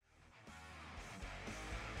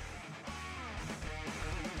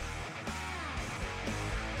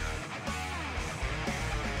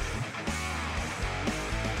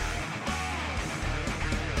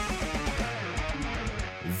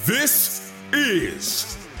This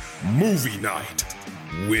is Movie Night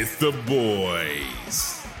with the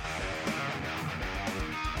Boys.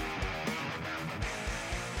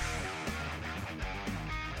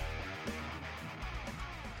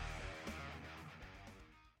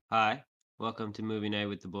 Hi, welcome to Movie Night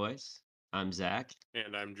with the Boys. I'm Zach,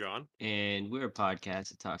 And I'm John. and we're a podcast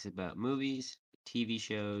that talks about movies, TV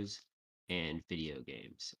shows, and video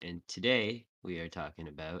games. And today we are talking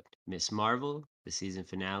about Miss Marvel, the season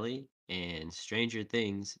finale, and Stranger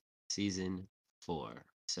Things, season 4.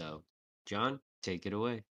 So, John, take it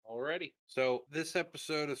away. Alrighty. So this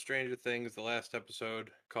episode of Stranger Things, the last episode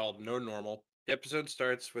called No Normal. The episode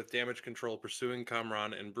starts with Damage Control pursuing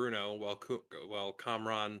Kamran and Bruno while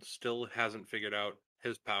Kamran still hasn't figured out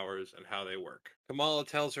his powers and how they work. Kamala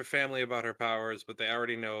tells her family about her powers, but they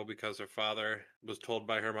already know because her father was told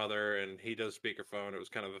by her mother and he does speakerphone. It was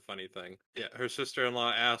kind of a funny thing. Yeah, her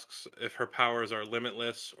sister-in-law asks if her powers are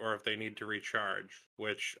limitless or if they need to recharge,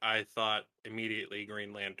 which I thought immediately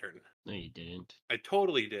Green Lantern. No, you didn't. I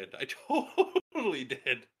totally did. I totally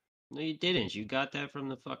did. No, you didn't. You got that from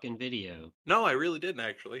the fucking video. No, I really didn't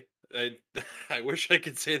actually. I I wish I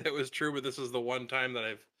could say that was true, but this is the one time that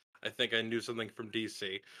I think I knew something from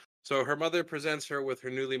DC. So her mother presents her with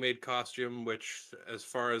her newly made costume, which, as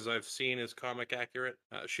far as I've seen, is comic accurate.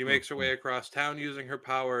 She makes her way across town using her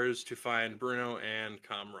powers to find Bruno and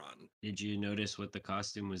Kamran. Did you notice what the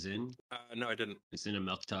costume was in? No, I didn't. It's in a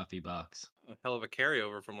milk toffee box. A hell of a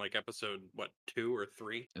carryover from like episode, what, 2 or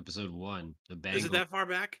 3? Episode 1. Is it that far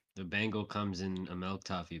back? The bangle comes in a milk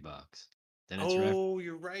toffee box. Then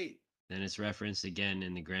You're right. Then it's referenced again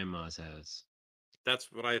in the grandma's house,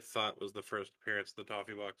 That's what I thought was the first appearance of the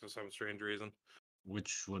toffee box for some strange reason.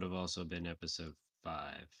 which would have also been episode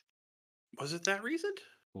 5, Was it that recent?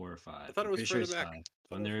 4 or 5. I thought it I'm was pretty sure further it's back. 5.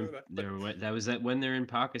 When they're in, Further back, that was that when they're in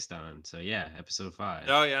Pakistan. So yeah, episode 5.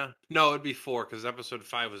 Oh yeah, no, it'd be 4 because episode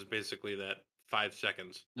 5 was basically that 5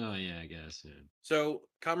 seconds. Oh yeah, I guess. Yeah. So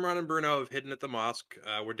Kamran and Bruno have hidden at the mosque,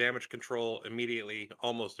 where Damage Control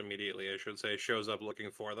almost immediately, I should say, shows up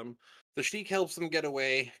looking for them. The Sheik helps them get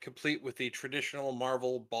away, complete with the traditional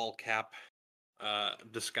Marvel ball cap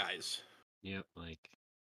disguise. Yep, like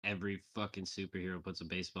every fucking superhero puts a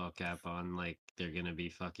baseball cap on, like they're gonna be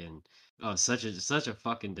fucking such a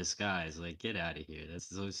fucking disguise. Like, get out of here. That's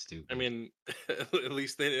so stupid. I mean, at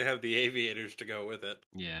least they didn't have the aviators to go with it.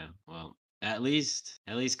 Yeah, well, at least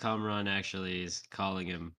Kamran actually is calling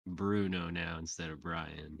him Bruno now instead of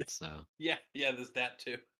Brian. So Yeah, there's that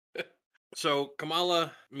too. So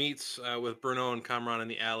Kamala meets with Bruno and Kamran in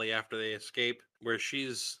the alley after they escape, where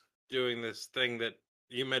she's doing this thing that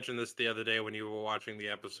you mentioned this the other day when you were watching the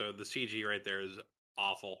episode. The CG right there is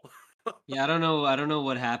awful. yeah, I don't know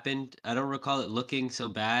what happened. I don't recall it looking so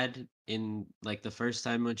bad in like the first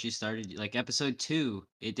time when she started, like episode 2.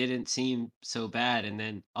 It didn't seem so bad, and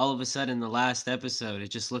then all of a sudden, the last episode, it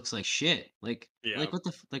just looks like shit. Yeah, Like what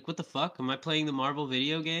the fuck? Am I playing the Marvel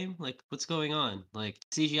video game? Like, what's going on? Like,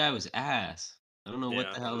 CGI was ass. I don't know what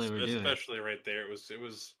yeah, the hell they were doing. especially right there. It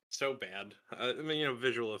was so bad. I mean,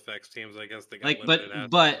 visual effects teams. I guess they got Like, limited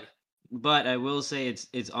assets. but I will say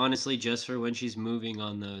it's honestly just for when she's moving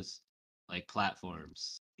on those like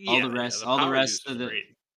platforms. Yeah, the power use is great.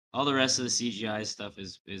 All the rest of the CGI stuff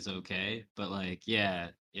is okay, but like, yeah,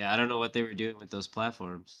 I don't know what they were doing with those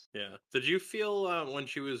platforms. Yeah. Did you feel when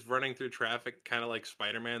she was running through traffic, kind of like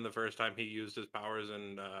Spider-Man the first time he used his powers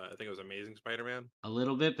in, I think it was Amazing Spider-Man? A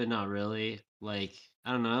little bit, but not really. Like,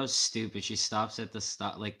 I don't know, that was stupid. She stops at the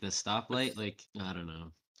stoplight. Like, I don't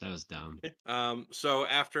know. That was dumb. So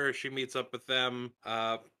after she meets up with them,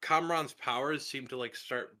 Kamran's powers seem to like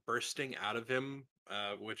start bursting out of him,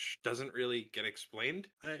 which doesn't really get explained.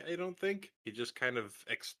 I don't think he just kind of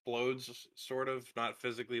explodes, sort of, not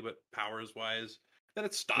physically but powers wise. Then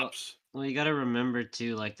it stops. Well, you got to remember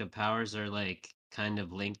too, like the powers are like kind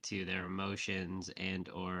of linked to their emotions and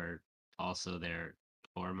or also their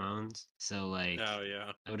hormones. So like, Oh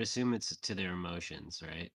yeah, I would assume it's to their emotions,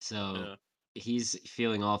 right? So yeah, he's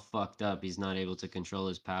feeling all fucked up. He's not able to control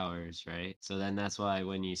his powers, right? So then that's why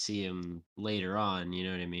when you see him later on, you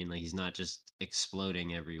know what I mean? Like, he's not just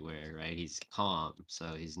exploding everywhere, right? He's calm,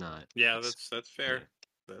 so he's not. yeah. That's fair.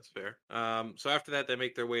 That's fair. So after that, they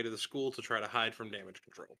make their way to the school to try to hide from Damage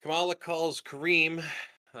Control. Kamala calls Kareem,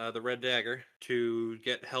 the Red Dagger, to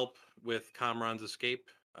get help with Kamran's escape.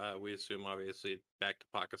 We assume, obviously, back to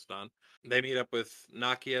Pakistan. They meet up with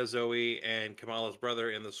Nakia, Zoe, and Kamala's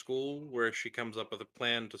brother in the school, where she comes up with a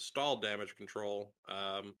plan to stall Damage Control,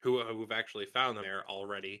 who've actually found them there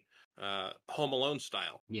already, Home Alone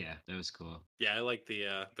style. Yeah, that was cool. Yeah, I like the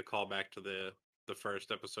callback to the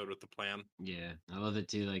first episode with the plan. Yeah, I love it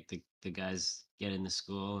too. Like the guys get into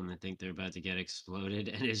school and they think they're about to get exploded,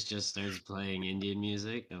 and it just starts playing Indian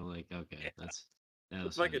music. I'm like, okay, that The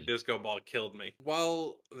was fucking funny. disco ball killed me.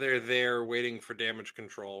 While they're there waiting for damage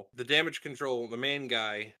control, the main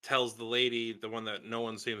guy tells the lady, the one that no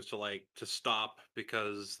one seems to like, to stop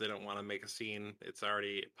because they don't want to make a scene. It's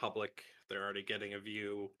already public. They're already getting a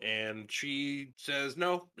view. And she says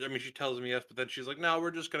no. I mean, she tells me yes, but then she's like, no, we're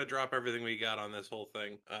just going to drop everything we got on this whole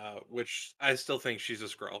thing. Which I still think she's a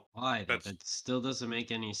Skrull. Why though? That's That still doesn't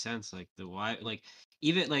make any sense. Like the why, like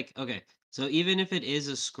even like okay, so even if it is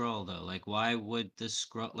a scroll though, like why would the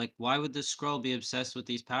scroll be obsessed with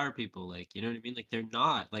these power people? Like you know what I mean? Like they're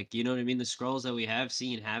not. Like you know what I mean? The scrolls that we have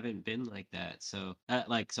seen haven't been like that. So yeah.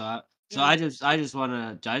 I just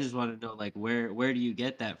wanna know like where do you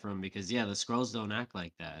get that from? Because yeah, the scrolls don't act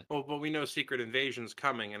like that. Well, but we know Secret Invasion's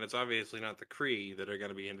coming, and it's obviously not the Kree that are going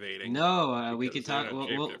to be invading No, we could because they're talk. not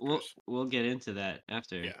shapeshifters. We'll get into that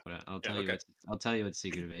after. Yeah. But Yeah. Okay. I'll tell you what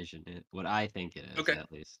Secret Invasion is. What I think it is, Okay.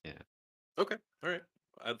 at least. Yeah. Okay. All right.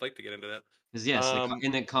 I'd like to get into that. Because yes, Um.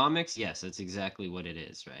 in the comics, yes, that's exactly what it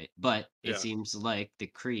is, right? But it Yeah. seems like the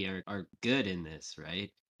Kree are good in this,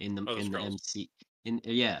 right? Oh, the In the scrolls. MC in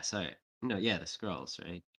yeah, sorry. No, yeah, the Skrulls,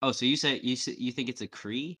 right? Oh, so you think it's a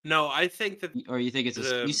Kree? No, I think that Or you think it's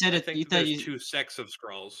a you said I it think you that thought there's you two sects of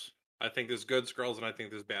scrolls. I think there's good scrolls, and I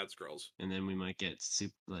think there's bad scrolls. and then we might get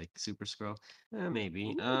super scroll.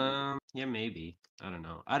 Maybe. Ooh. Yeah, maybe. I don't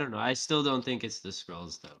know. I don't know. I still don't think it's the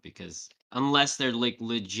scrolls though, because unless they're like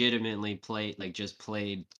legitimately just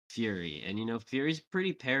played Fury, and you know Fury's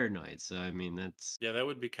pretty paranoid. So I mean that's Yeah, that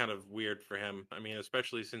would be kind of weird for him. I mean,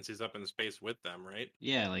 especially since he's up in space with them, right?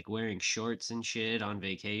 yeah, like wearing shorts and shit on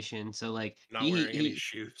vacation. So like Not wearing any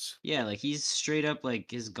shoes. yeah, like he's straight up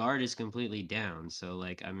like his guard is completely down. So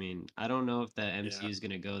like I mean, I don't know if the Yeah. MCU is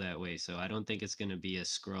gonna go that way. So I don't think it's gonna be a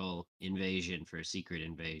Skrull invasion for a Secret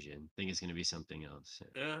Invasion. I think it's gonna be something else.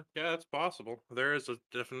 Yeah, it's possible. There's at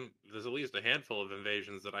least a handful of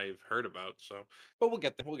invasions that I've heard about. So, but we'll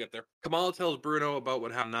get there. We'll get there. Kamala tells Bruno about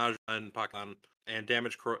what happened to Naja and Pakistan, and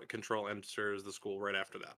control enters the school right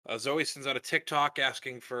after that. Zoe sends out a TikTok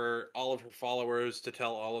asking for all of her followers to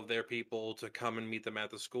tell all of their people to come and meet them at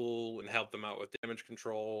the school and help them out with damage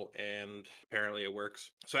control, and apparently it works.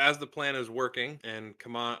 So as the plan is working and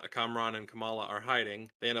Kamran and Kamala are hiding,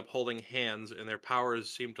 they end up holding hands, and their powers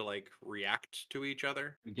seem to like react to each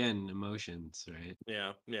other. Again, emotions, right?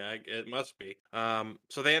 Yeah, it must be.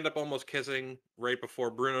 So they end up almost kissing right before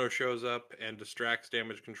Bruno shows up and distracts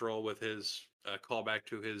damage control with his callback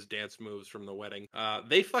to his dance moves from the wedding.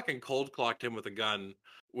 They fucking cold clocked him with a gun,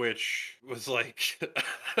 which was like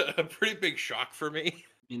a pretty big shock for me.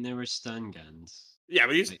 I mean, there were stun guns. Yeah,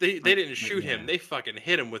 but they didn't But shoot him. yeah, They fucking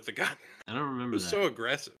hit him with the gun. I don't It remember was so that.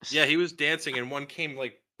 aggressive. Yeah, he was dancing and one came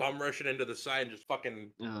like bum rushing into the side and just fucking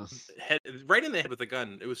Oh, head right in the head with a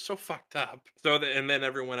gun. It was so fucked up. And then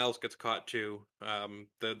everyone else gets caught too.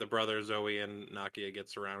 The brother Zoe and Nakia get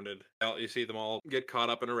surrounded. You see them all get caught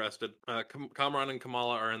up and arrested. Kamran and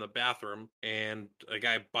Kamala are in the bathroom, and a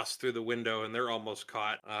guy busts through the window, and they're almost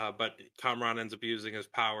caught. But Kamran ends up using his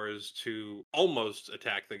powers to almost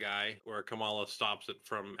attack the guy, where Kamala stops it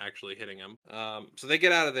from actually hitting him. So they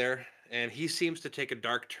get out of there, and he seems to take a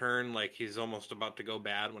dark turn, like he's almost about to go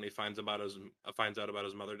bad when he finds out about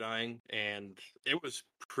his mother dying, and it was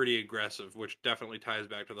pretty aggressive, which definitely ties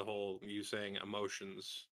back to the whole you saying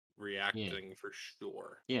emotions yeah, reacting for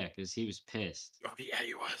sure. yeah, because he was pissed. Oh yeah,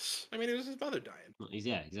 he was. I mean, it was his mother dying. Well,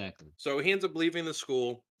 yeah, exactly. So he ends up leaving the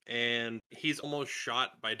school, and he's almost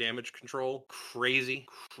shot by damage control.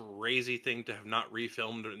 Crazy thing to have not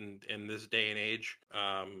refilmed in this day and age.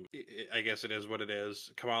 I guess it is what it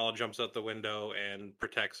is. Kamala jumps out the window and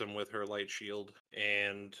protects him with her light shield,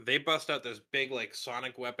 and they bust out this big like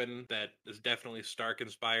sonic weapon that is definitely Stark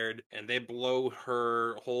inspired, and they blow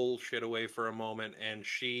her whole shit away for a moment, and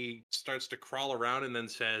she starts to crawl around and then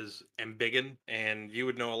says "Embiggen," and you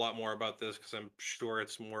would know a lot more about this because I'm sure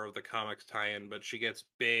it's more of the comics tie-in, but she gets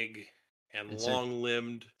big and It's her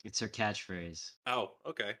long-limbed. it's her catchphrase. Oh,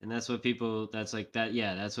 okay. And that's what people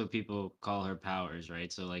call her powers, right?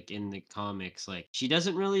 So like in the comics, like she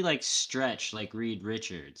doesn't really like stretch like Reed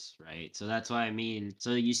Richards, right? So that's why I mean,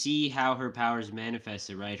 so you see how her powers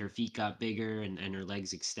manifested, right? Her feet got bigger and her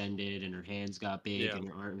legs extended and her hands got big Yeah. and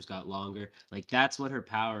her arms got longer. Like that's what her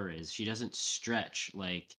power is. She doesn't stretch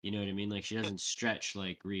like, you know what I mean? Like she doesn't stretch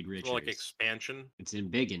like Reed It's more like Richards. expansion. It's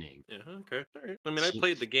embiggening. Yeah, okay. All right. I mean, I She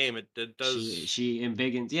played the game. It does. she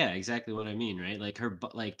embiggens, yeah, exactly what I mean, right? Like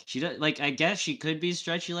like she does, like I guess she could be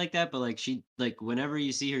stretchy like that, but like she like whenever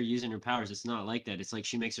you see her using her powers, it's not like that. It's like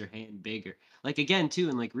she makes her hand bigger. Like again too,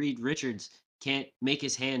 and like Reed Richards, can't make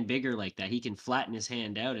his hand bigger like that. He can flatten his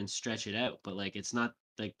hand out and stretch it out, but like it's not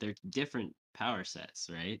like they're different power sets,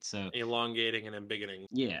 right? So Elongating and embiggening.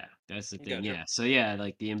 yeah, that's the thing. Gotcha. Yeah. So yeah,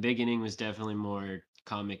 like the embiggening was definitely more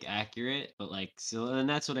comic accurate, but like so and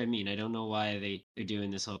that's what I mean. I don't know why they're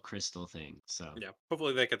doing this whole crystal thing. So Yeah,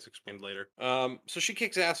 hopefully that gets explained later. So she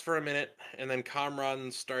kicks ass for a minute, and then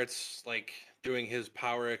Kamran starts like doing his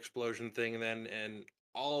power explosion thing, and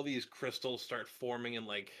all these crystals start forming in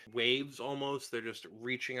like waves almost. They're just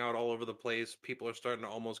reaching out all over the place. People are starting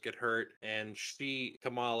to almost get hurt, and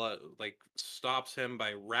Kamala, like stops him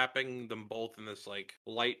by wrapping them both in this like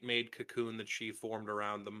light made cocoon that she formed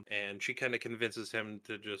around them, and she kind of convinces him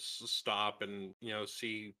to just stop and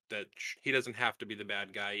see that he doesn't have to be the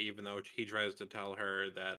bad guy, even though he tries to tell her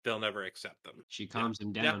that they'll never accept them. she Yeah, calms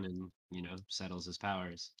him yeah, down and, settles his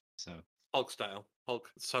powers. So Hulk style. Hulk,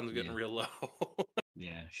 the sun's getting yeah. real low.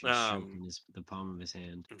 Yeah, she's um, stroking the palm of his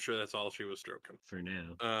hand I'm sure that's all she was stroking. for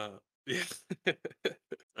now.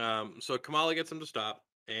 Yeah. So Kamala gets him to stop,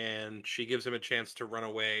 and she gives him a chance to run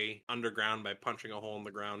away underground by punching a hole in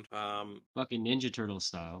the ground. Fucking Ninja Turtle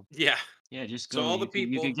style. Yeah. Yeah, just So go. all the You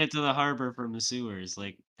could people, get to the harbor from the sewers.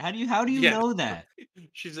 Like, how do you yeah, know that?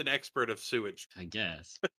 she's an expert of sewage. I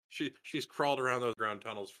guess. She's crawled around those ground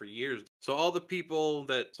tunnels for years. So all the people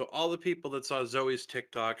that saw Zoe's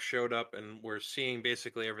TikTok showed up and were seeing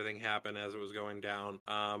basically everything happen as it was going down.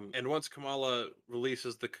 And once Kamala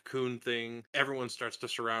releases the cocoon thing, everyone starts to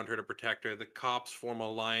surround her to protect her. The cops form a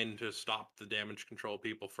line to stop the damage control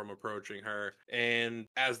people from approaching her. And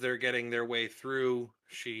as they're getting their way through,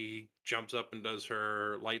 she jumps up and does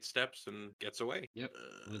her light steps and gets away. Yep.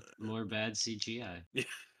 With more bad CGI. Yeah,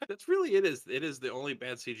 that's really it. It is the only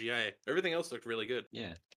bad CGI. Everything else looked really good.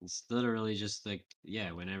 Yeah, it's literally just like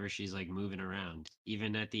whenever she's like moving around,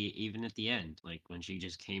 even at the end, like when she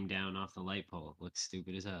just came down off the light pole, looks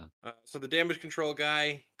stupid as hell. So the damage control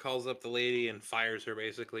guy calls up the lady and fires her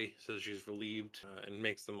basically, says she's relieved, and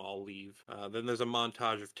makes them all leave. Then there's a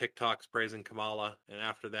montage of TikToks praising Kamala, and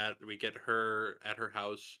after that we get her at her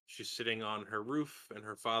house. She's sitting on her roof, and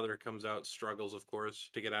her father comes out, struggles of course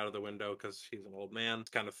to get out of the window because he's an old man. It's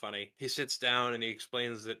kind of funny. He sits down and he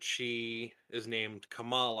explains that she is named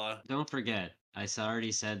Kamala. Don't forget,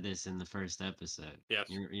 already said this in the first episode. Yes.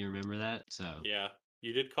 You remember that? So Yeah,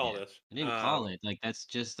 you did call yeah, this. I didn't call it. Like that's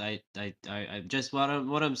just I just what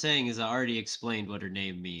I'm saying is I already explained what her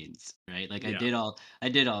name means, right? Like Yeah. I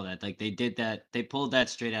did all that. Like they pulled that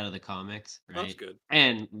straight out of the comics, That's right? good.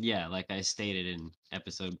 And yeah, like I stated in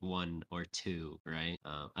episode 1 or 2, right?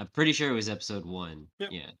 I'm pretty sure it was episode 1. Yep.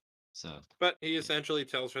 Yeah. So But he essentially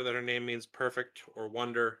tells her that her name means perfect or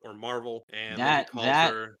wonder or marvel, and then he that calls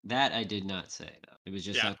that her. that I did not say though. It was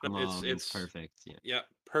just Yeah, how no, Kamal means perfect. Yeah. yeah,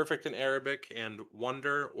 perfect in Arabic and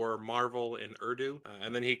wonder or marvel in Urdu.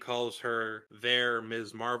 And then he calls her there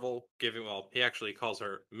Ms. Marvel, he actually calls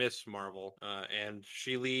her Miss Marvel. And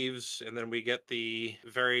she leaves, and then we get the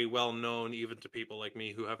very well known, even to people like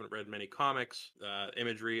me who haven't read many comics,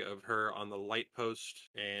 imagery of her on the light post.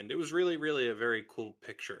 And it was really, really a very cool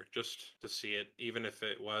picture just to see it, even if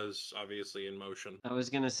it was obviously in motion. I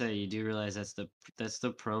was gonna say you do realize that's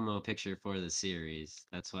the promo picture for the series.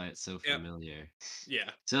 That's why it's so Yep. familiar. Yeah.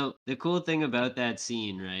 So the cool thing about that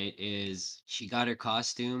scene, right, is she got her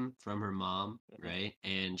costume from her mom, right,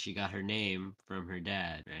 and she got her name from her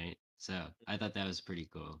dad, right. So I thought that was pretty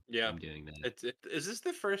cool. Yeah. I'm doing that. Is this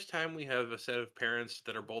the first time we have a set of parents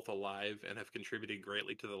that are both alive and have contributed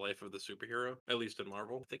greatly to the life of the superhero? At least in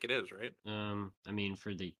Marvel, I think it is, right? I mean,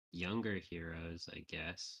 for the younger heroes, I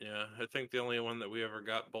guess. Yeah, I think the only one that we ever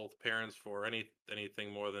got both parents for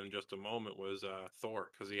anything more than just a moment was Thor,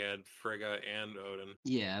 because he had Frigga and Odin.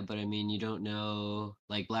 Yeah, but I mean, you don't know.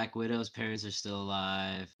 Like Black Widow's parents are still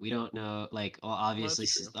alive. We don't know. Like, well, obviously,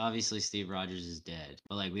 That's true. obviously, Steve Rogers is dead.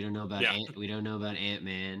 But like, we don't know about Yeah. We don't know about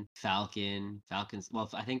Ant-Man, Falcon, Falcon's. Well,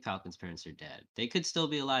 I think Falcon's parents are dead. They could still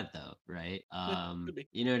be alive though, right? Could be.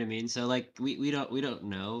 You know what I mean? So like, we don't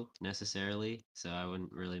know necessarily. So I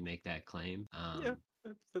wouldn't really make that claim. Yeah,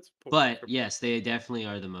 that's But yes, they definitely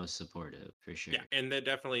are the most supportive for sure. Yeah, and they're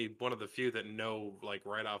definitely one of the few that know, like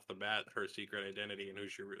right off the bat, her secret identity and who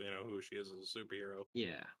she is as a superhero.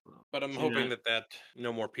 Yeah. Well, But I'm hoping that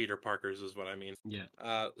no more Peter Parkers is what I mean.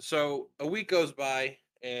 Yeah. So a week goes by,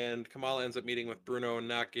 and Kamala ends up meeting with Bruno and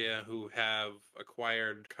Nakia, who have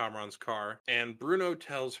acquired Kamran's car. And Bruno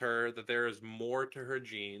tells her that there is more to her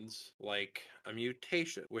genes, like a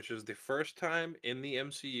mutation, which is the first time in the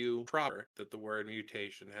MCU proper that the word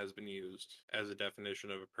mutation has been used as a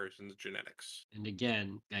definition of a person's genetics. And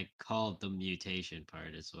again, I called the mutation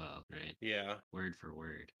part as well, right? Yeah. Word for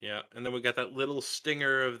word. Yeah, and then we got that little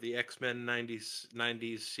stinger of the X-Men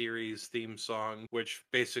 90s series theme song, which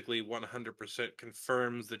basically 100%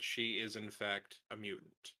 confirms that she is in fact a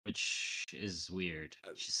mutant. Which is weird.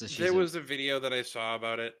 So she's There was a video that I saw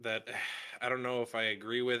about it that I don't know if I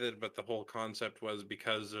agree with it, but the whole concept was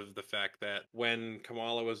because of the fact that when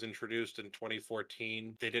Kamala was introduced in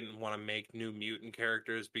 2014, they didn't want to make new mutant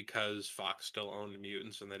characters because Fox still owned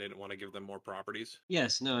mutants and they didn't want to give them more properties.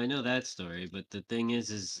 Yes, no, I know that story, but the thing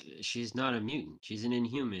is she's not a mutant. She's an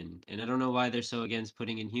Inhuman, and I don't know why they're so against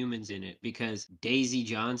putting Inhumans in it. Because Daisy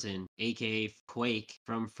Johnson, aka Quake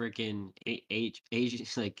from freaking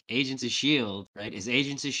Agents of Shield, right? Is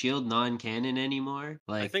Agents of Shield non-canon anymore?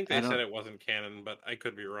 I Like think I they said don't. it wasn't canon, but I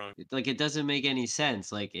could be wrong. Like it doesn't make any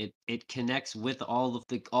sense. Like it connects with all of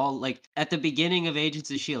the all like at the beginning of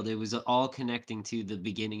Agents of Shield, it was all connecting to the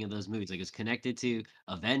beginning of those movies. Like it's connected to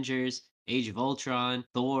Avengers, Age of Ultron,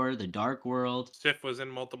 Thor, The Dark World. Sif was in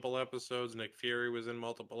multiple episodes. Nick Fury was in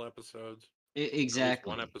multiple episodes, or at least one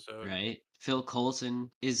Exactly, episode. right? Phil Coulson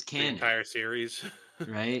is The canon, entire series.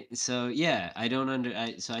 right? So yeah, I don't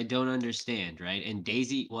understand, right? And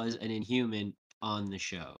Daisy was an Inhuman on the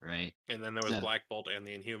show, right? And then there was So Black Bolt and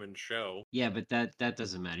the Inhuman show. yeah, but that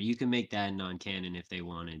doesn't matter. You can make that non-canon if they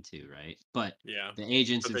wanted to, right? But Yeah. the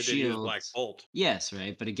Agents But of they did use Shield, Black Bolt. yes,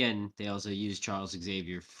 right? But again, they also used Charles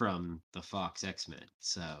Xavier from the Fox X-Men.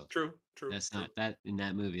 So True, true, that's true. not that in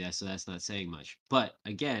that movie. That's not saying much. But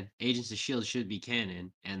again, Agents of Shield should be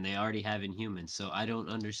canon, and they already have Inhumans. So I don't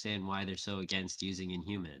understand why they're so against using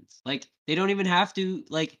Inhumans. Like they don't even have to.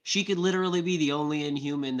 Like she could literally be the only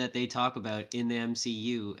Inhuman that they talk about in the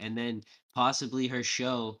MCU, and then possibly her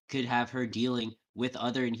show could have her dealing with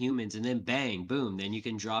other Inhumans, and then bang, boom, then you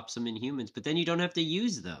can drop some Inhumans, but then you don't have to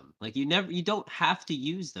use them. Like you don't have to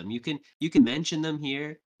use them. You can mention them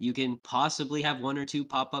here. You can possibly have one or two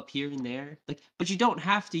pop up here and there. Like, but you don't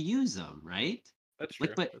have to use them, right? That's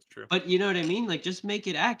Like, true. That's true. but you know what I mean? Like, just make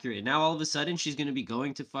it accurate. Now all of a sudden she's gonna be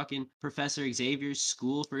going to fucking Professor Xavier's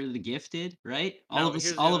school for the gifted, right? Now,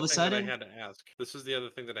 here's the All of other a thing that I sudden, had to ask. This is the other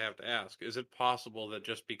thing that I have to ask. Is it possible that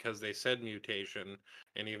just because they said mutation,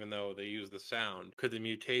 and even though they use the sound, could the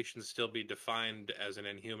mutation still be defined as an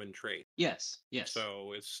inhuman trait? yes, yes.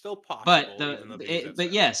 So it's still But possible, even though they use that but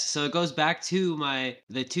sound. yes, so it goes back to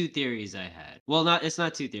the two theories I had. Well, not it's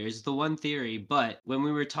not two theories, it's the one theory, but when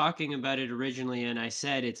we were talking about it originally and I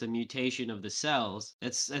said it's a mutation of the cells,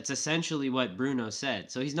 that's essentially what Bruno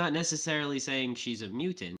said. So he's not necessarily saying she's a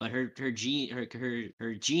mutant, but her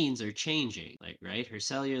genes are changing, like right? Her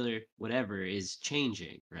cellular whatever is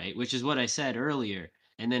changing, right? Which is what I said earlier.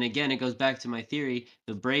 And then again, it goes back to my theory.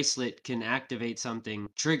 The bracelet can activate something,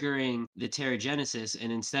 triggering the Terrigenesis.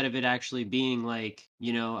 And instead of it actually being like,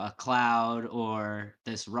 a cloud or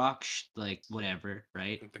this rock, like whatever,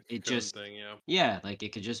 right? The It cocoon just, thing, yeah. yeah, like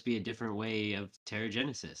it could just be a different way of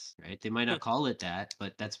Terrigenesis, right? They might not call it that,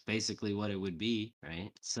 but that's basically what it would be,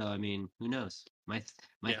 right? So, I mean, who knows? My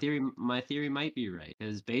Yeah. theory might be right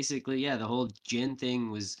because basically, yeah, the whole Jin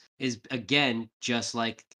thing is again just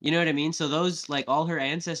like you know what I mean. So those like all her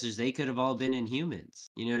ancestors, they could have all been Inhumans.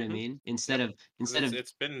 You know what I Hmm. mean? Yep. Instead of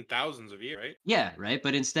It's been thousands of years, right? yeah, right.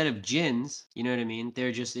 But instead of Jinns, you know what I mean?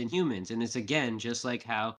 They're just Inhumans, and it's again just like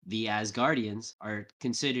how the Asgardians are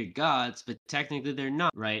considered gods, but technically they're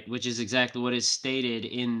not, right? Which is exactly what is stated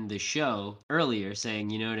in the show earlier, saying,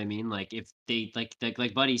 you know what I mean? Like if they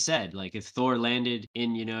like Buddy said, like if Thor landed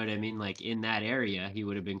in, you know what I mean, like in that area, he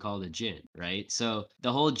would have been called a Jinn, right? So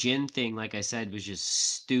the whole Jinn thing, like I said, was just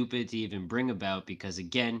stupid to even bring about because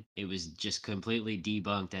again, it was just completely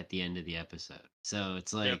debunked at the end of the episode. So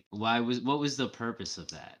it's Yep. like, what was the purpose of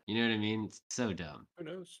that? You know what I mean? It's so dumb, Who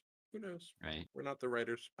knows? Who knows? right? We're not the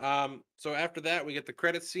writers. So after that, we get the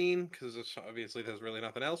credit scene because obviously there's really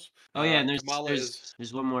nothing else. Oh yeah, and Kamala is.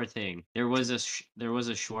 there's one more thing. There was a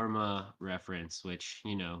shawarma reference, which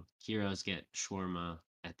heroes get shawarma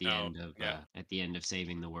Oh, yeah. at the end of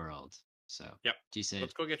saving the world. So Yep. she said,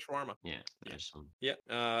 Let's go get shawarma. yeah, Yeah. there's one. Yeah.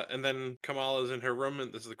 And then Kamala's in her room,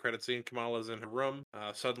 and this is the credit scene. Kamala's in her room.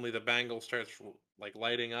 Suddenly, the bangle starts like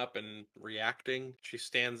lighting up and reacting. She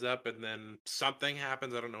stands up, and then something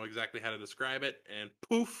happens. I don't know exactly how to describe it. And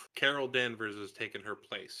poof, Carol Danvers has taken her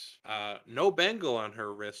place. No bangle on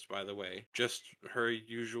her wrist, by the way. Just her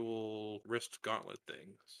usual wrist gauntlet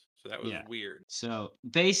things. So that was Yeah. weird. So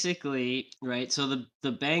basically, right? So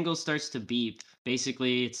the bangle starts to beep.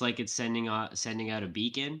 Basically, it's like it's sending out a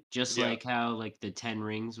beacon, just Yeah. like how like the Ten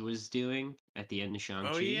Rings was doing at the end of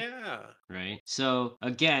Oh Shang-Chi, yeah. right? So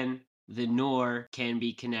again, the Nor can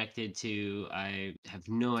be connected to, I have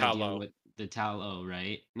no idea Talo. what the Talo,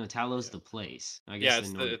 right? No, Talo's Yeah. the place. I Yeah, guess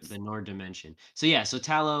it's the it's the Nor dimension. So yeah, so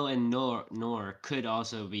Talo and Nor could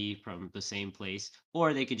also be from the same place,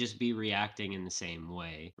 or they could just be reacting in the same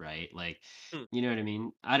way, right? Like, hmm, you know what I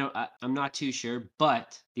mean? I'm not too sure,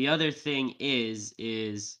 but the other thing is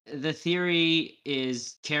the theory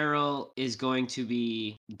is Carol is going to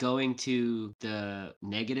be going to the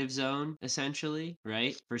negative zone essentially,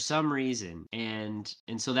 right? For some reason. And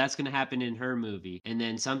so that's going to happen in her movie. And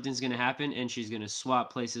then something's going to happen and she's going to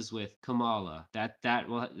swap places with Kamala.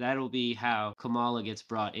 That'll be how Kamala gets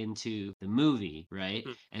brought into the movie, right?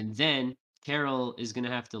 hmm. And then Carol is gonna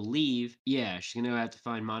have to leave. Yeah, she's gonna have to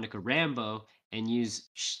find Monica Rambo and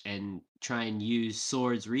try and use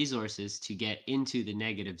Sword's resources to get into the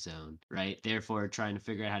negative zone, right? Therefore, trying to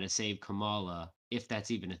figure out how to save Kamala, if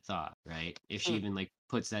that's even a thought, right? If she Hmm. even like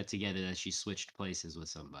puts that together that she switched places with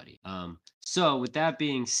somebody. So with that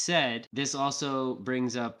being said, this also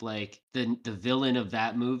brings up like the villain of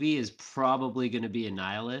that movie is probably going to be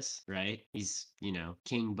Annihilus, right? He's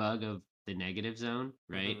King Bug of the negative zone,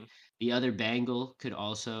 right? Mm-hmm. The other Bangle could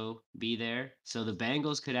also be there. So the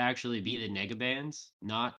Bangles could actually be the Negabands,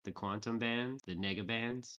 not the Quantum Bands, the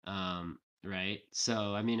Negabands. Right.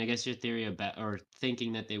 So I mean, I guess your theory about or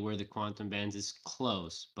thinking that they were the Quantum Bands is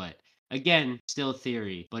close, but again, still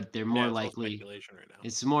theory. But they're Yeah, more it's all likely. speculation right now.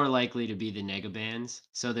 It's more likely to be the Negabands.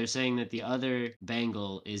 So they're saying that the other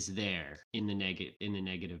Bangle is there in the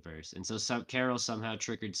negative verse, and so Carol somehow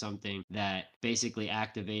triggered something that basically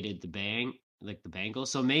activated the like the bangle.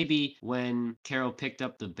 So maybe when Carol picked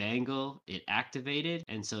up the bangle, it activated,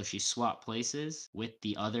 and so she swapped places with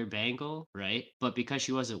the other bangle, right? But because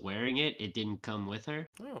she wasn't wearing it, it didn't come with her.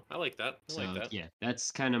 Oh, I like that. I like So that. yeah,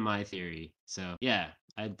 that's kind of my theory. So yeah,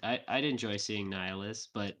 I'd enjoy seeing Nihilus,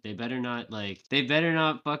 but they better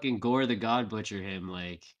not fucking Gore the God Butcher him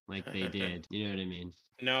like they did. You know what I mean?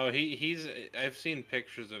 No, he's. I've seen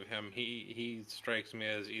pictures of him. He strikes me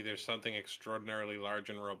as either something extraordinarily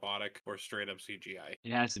large and robotic or straight up CGI.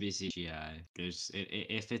 It has to be CGI.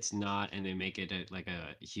 If it's not and they make it like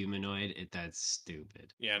a humanoid, that's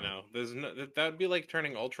stupid. Yeah, no, there's no. That would be like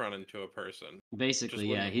turning Ultron into a person. Just Basically, yeah,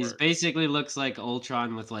 wouldn't he's work. basically looks like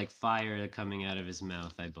Ultron with like fire coming out of his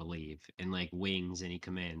mouth, I believe, and like wings, and he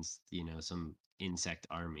commands, some insect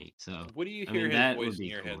army. So, What do you I hear mean, his that would voice in be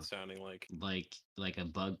your head cool. sounding like? Like a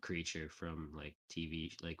bug creature from like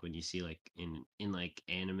TV, like when you see like in like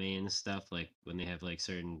anime and stuff, like when they have like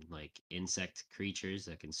certain like insect creatures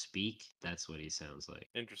that can speak, that's what he sounds like.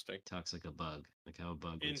 Interesting. Talks like a bug, like how a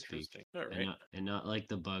bug would speak. Interesting. All And right. not like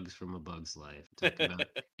the bugs from A Bug's Life. I'm talking about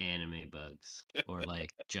anime bugs, or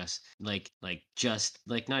like just like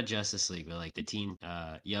not Justice League, but like the teen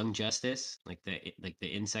Young Justice, like the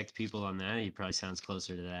insect people on that. He probably sounds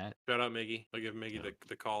closer to that. Shout out Miggy. I'll give Miggy So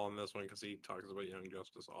the call on this one because he talks about Young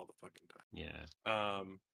Justice all the fucking yeah.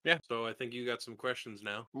 time. Yeah. So I think you got some questions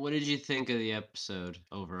now. What did you think of the episode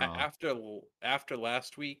overall? After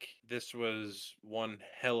last week, this was one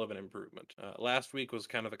hell of an improvement. Last week was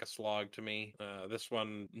kind of like a slog to me. This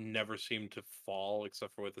one never seemed to fall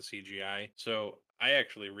except for with the CGI. So I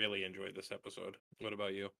actually really enjoyed this episode. What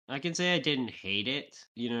about you? I can say I didn't hate it.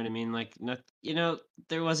 You know what I mean? Like, not,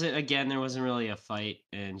 there wasn't really a fight.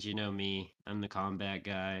 And you know me, I'm the combat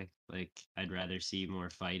guy. Like, I'd rather see more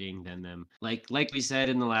fighting than them. Like we said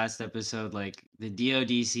in the last episode, like the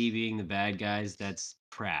DODC being the bad guys, that's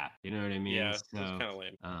crap. You know what I mean? Yeah, it was So, kind of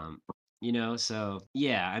lame. so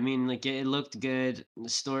yeah, I mean, like it looked good. The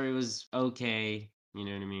story was okay. You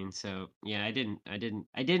know what I mean? So yeah, I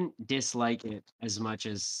didn't dislike it as much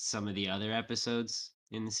as some of the other episodes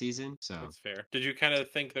in the season. So That's fair. Did you kind of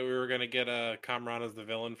think that we were going to get Kamran as the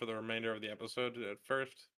villain for the remainder of the episode at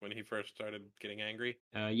first when he first started getting angry?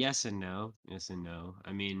 yes and no, yes and no.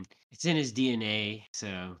 I mean, it's in his DNA,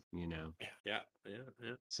 so you know. Yeah.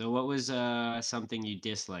 So what was something you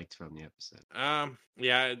disliked from the episode?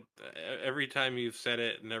 Yeah. Every time you've said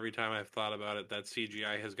it and every time I've thought about it, that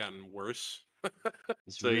CGI has gotten worse.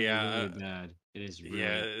 It's So really yeah, really bad. It is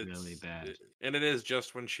Yeah, really bad. and it is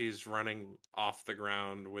just when she's running off the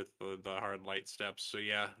ground with the hard light steps. So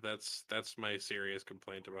yeah, that's my serious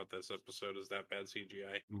complaint about this episode is that bad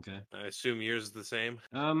CGI. Okay. I assume yours is the same.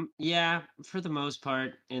 Yeah, for the most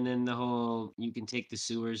part. And then the whole you can take the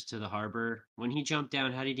sewers to the harbor. When he jumped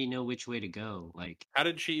down, how did he know which way to go? Like, How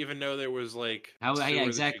did she even know there was like how, a yeah, sewer that she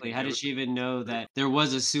exactly. could How go did she even know through? that there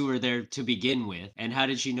was a sewer there to begin with? And how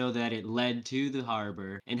did she know that it led to the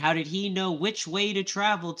harbor? And how did he know which way to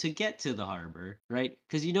travel to get to the harbor? Right?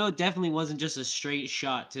 Because it definitely wasn't just a straight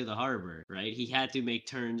shot to the harbor, right? He had to make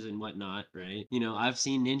turns and whatnot, right? I've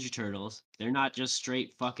seen Ninja Turtles. They're not just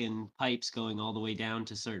straight fucking pipes going all the way down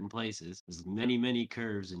to certain places. There's many, many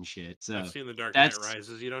curves and shit. I've So seen The Dark Knight that's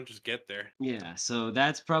Rises. You don't just get there. yeah, so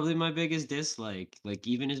that's probably my biggest dislike. Like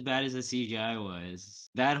even as bad as the CGI was,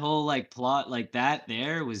 that whole like plot like that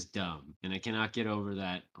there was dumb, and I cannot get over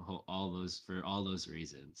that all those for all those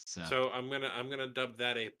reasons. So, So I'm gonna dub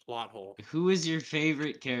that a plot hole. who is your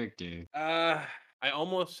favorite character? I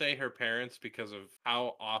almost say her parents because of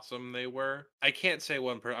how awesome they were. I can't say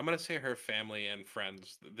one person. I'm gonna say her family and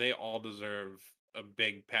friends. They all deserve a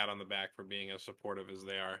big pat on the back for being as supportive as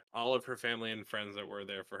they are. All of her family and friends that were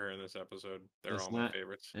there for her in this episode, they're That's all my not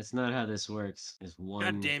favorites. that's not how this works. It's God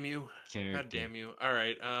one damn you. God character. damn you. All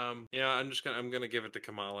right. I'm gonna give it to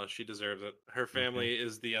Kamala. She deserves it. Her Okay. family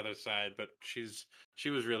is the other side, but she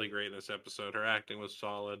was really great in this episode. Her acting was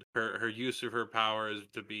solid. Her use of her powers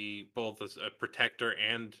to be both a protector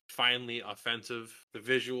and finally offensive. The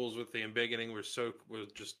visuals with the embiggening was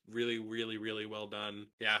just really, really, really well done.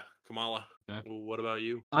 Yeah, Kamala. Okay. Well, what about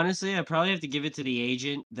you? Honestly, I probably have to give it to the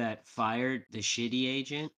agent that fired the shitty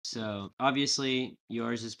agent. So obviously,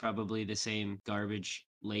 yours is probably the same garbage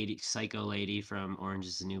lady, psycho lady from Orange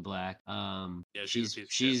Is the New Black. Yeah, she's a She's piece of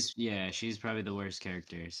shit. she's yeah, she's probably the worst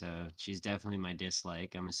character. So she's definitely my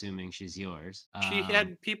dislike. I'm assuming she's yours. She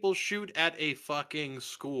had people shoot at a fucking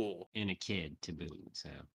school. And a kid to boot. So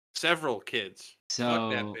Several kids.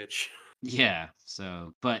 Fuck that so bitch. yeah,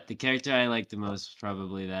 but the character I like the most is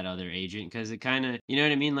probably that other agent because it kind of, you know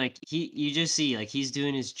what I mean? Like you just see like he's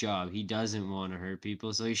doing his job. He doesn't want to hurt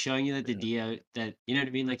people, so he's showing you that the DO that you know what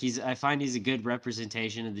I mean. Like I find he's a good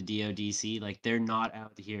representation of the DODC. Like they're not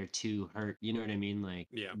out here to hurt. You know what I mean? Like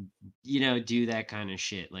Yeah. do that kind of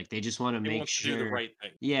shit. Like they just want to He make wants to do the sure. right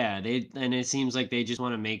thing. Yeah, and it seems like they just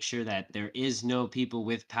want to make sure that there is no people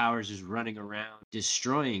with powers just running around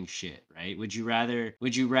destroying shit, right? Would you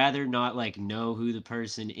rather not like know who the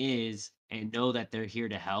person is and know that they're here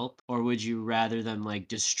to help, or would you rather them like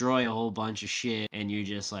destroy a whole bunch of shit and you're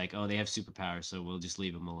just like, "Oh, they have superpowers, so we'll just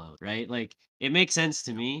leave them alone." Right? Like it makes sense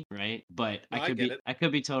to me, right? But No, I get it. I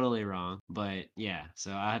could be totally wrong, but yeah,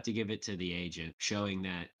 so I have to give it to the agent showing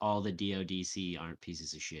that all the DODC aren't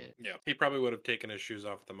pieces of shit. Yeah. He probably would have taken his shoes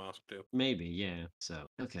off at the mosque too. Maybe, yeah. So,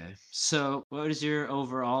 okay. So, what is your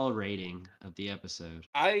overall rating of the episode?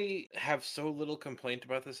 I have so little complaint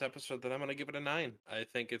about this episode that I'm going to give it a 9. I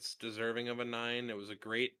think it's deserving of a 9.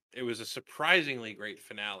 It was a surprisingly great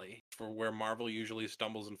finale for where Marvel usually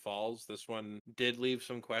stumbles and falls. This one did leave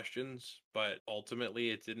some questions, but ultimately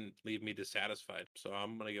it didn't leave me dissatisfied. So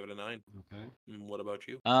I'm going to give it a 9. Okay. What about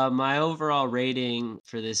you? My overall rating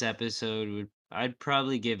for this episode I'd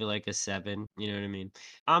probably give it like a 7, you know what I mean?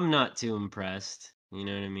 I'm not too impressed. You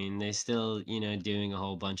know what I mean? They still, doing a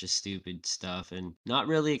whole bunch of stupid stuff and not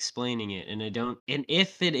really explaining it. And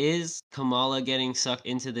if it is Kamala getting sucked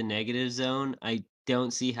into the negative zone, I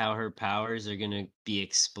don't see how her powers are going to be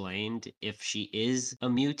explained if she is a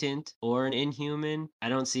mutant or an inhuman. I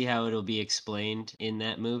don't see how it'll be explained in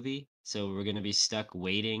that movie. So we're going to be stuck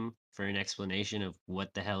waiting for an explanation of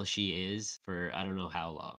what the hell she is for I don't know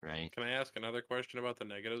how long, right? Can I ask another question about the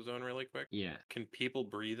negative zone really quick? Yeah. Can people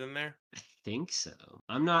breathe in there? I think so.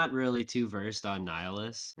 I'm not really too versed on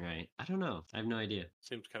Nihilus, right? I don't know. I have no idea.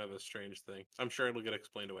 Seems kind of a strange thing. I'm sure it'll get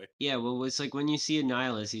explained away. Yeah, well, it's like when you see a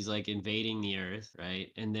Nihilus, he's like invading the Earth, right?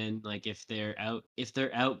 And then like if they're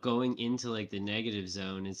out going into like the negative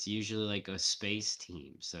zone, it's usually like a space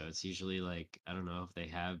team. So it's usually like I don't know if they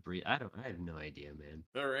have breathe. I have no idea, man.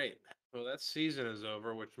 All right. Well, that season is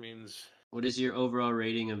over, which means What is your overall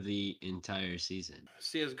rating of the entire season?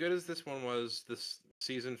 see, as good as this one was, this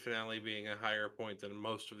season finale being a higher point than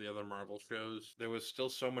most of the other Marvel shows, there was still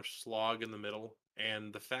so much slog in the middle.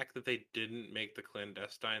 And the fact that they didn't make the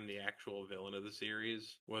clandestine the actual villain of the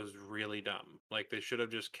series was really dumb. Like, they should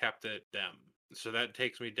have just kept it them. So that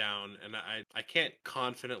takes me down, and I can't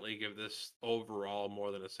confidently give this overall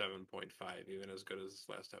more than a 7.5, even as good as this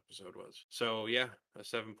last episode was. So yeah, a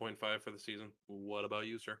 7.5 for the season. What about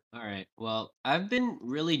you, sir? All right. Well, I've been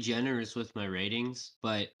really generous with my ratings,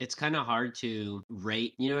 but it's kind of hard to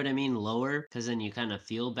rate, you know what I mean, lower, because then you kind of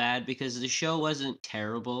feel bad because the show wasn't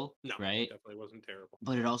terrible, No, right? definitely wasn't terrible.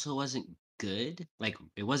 But it also wasn't good. Like,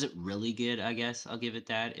 it wasn't really good, I guess. I'll give it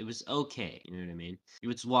that. It was okay. You know what I mean? It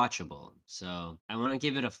was watchable. So I want to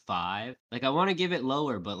give it a 5. Like, I want to give it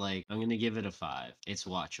lower, but like, I'm gonna give it a 5. It's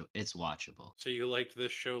watchable. It's watchable. So you liked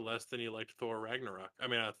this show less than you liked Thor Ragnarok? I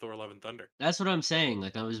mean, Thor: Love and Thunder. That's what I'm saying.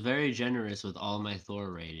 Like, I was very generous with all my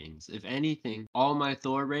Thor ratings. If anything, all my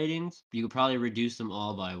Thor ratings, you could probably reduce them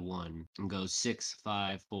all by 1 and go 6,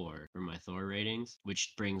 5, 4 for my Thor ratings, which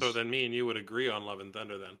So brings then me and you would agree on Love and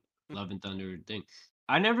Thunder then. Love and Thunder thing.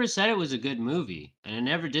 I never said it was a good movie, and I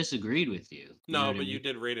never disagreed with you. You know No, what I but you mean?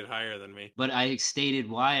 did rate it higher than me. But I stated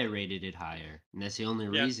why I rated it higher, and that's Yeah,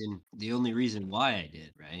 the only reason why I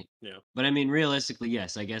did, right? yeah. But I mean, realistically,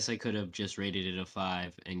 yes, I guess I could have just rated it a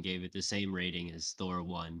 5 and gave it the same rating as Thor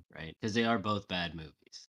 1, right? Because they are both bad movies.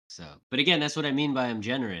 So, but again, that's what I mean by I'm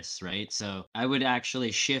generous, right? So I would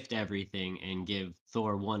actually shift everything and give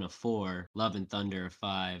Thor 1 a 4, Love and Thunder a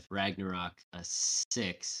 5, Ragnarok a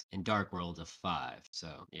 6, and Dark World a 5.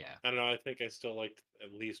 So, yeah. I don't know. I think I still liked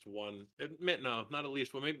at least one. Admit no, not at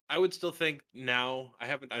least one. Maybe I would still think now. I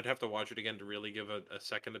haven't. I'd have to watch it again to really give a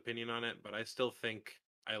second opinion on it. But I still think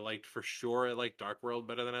I liked for sure. I liked Dark World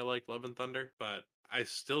better than I liked Love and Thunder. But I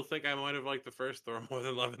still think I might have liked the first Thor more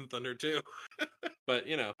than Love and Thunder too. But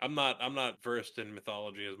I'm not versed in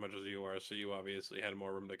mythology as much as you are, so you obviously had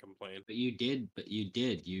more room to complain. But you did.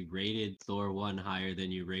 You rated Thor 1 higher than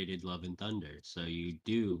you rated Love and Thunder. So you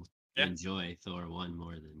do Yeah, enjoy Thor 1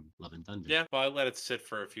 more than Love and Thunder. yeah. Well, I let it sit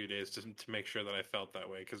for a few days to make sure that I felt that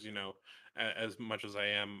way, because as much as I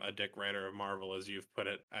am a dick writer of Marvel, as you've put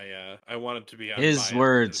it, I wanted to be unbiased His to the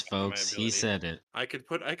words, best of my folks. He ability. said it. I could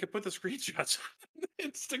put the screenshots on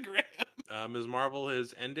Instagram. Ms. Marvel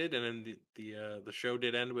has ended, and then the show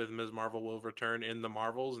did end with Ms. Marvel will return in the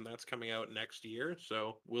Marvels, and that's coming out next year.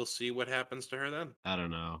 So we'll see what happens to her then. I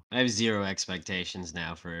don't know. I have zero expectations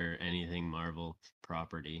now for anything Marvel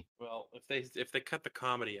property. Well, if they cut the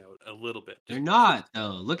comedy out a little bit, They're just not,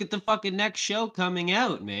 though. Look at the fucking next show coming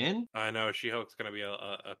out, man. I know She-Hulk's gonna be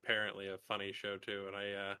apparently a funny show too,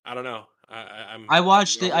 and I don't know. I'm I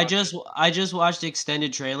watched it. gonna watch it. I just watched the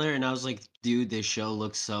extended trailer and I was like, dude, this show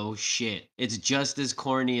looks so shit. It's just as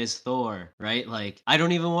corny as Thor, right? Like, I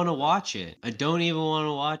don't even want to watch it. I don't even want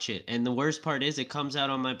to watch it. And the worst part is it comes out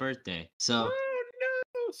on my birthday. So, Oh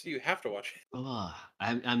no! So you have to watch it. ugh,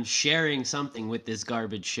 I'm sharing something with this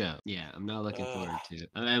garbage show. Yeah, I'm not looking forward Ugh. to it.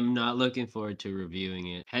 I'm not looking forward to reviewing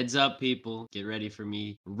it. Heads up, people. Get ready for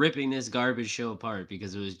me ripping this garbage show apart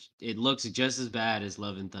because it looks just as bad as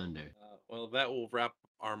Love and Thunder. Well, that will wrap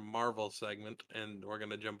our Marvel segment, and we're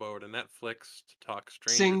gonna jump over to Netflix to talk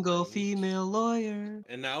Stranger Single Things. female lawyer.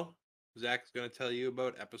 And now, Zach's gonna tell you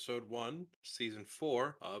about episode 1, season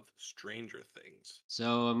 4 of Stranger Things.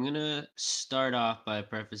 So I'm gonna start off by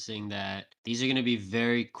prefacing that these are gonna be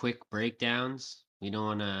very quick breakdowns. We don't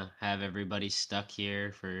want to have everybody stuck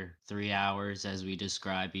here for 3 hours as we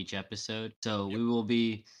describe each episode. So Yep. we will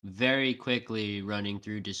be very quickly running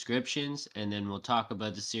through descriptions and then we'll talk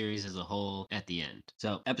about the series as a whole at the end.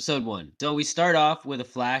 So, episode 1. So we start off with a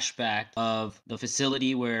flashback of the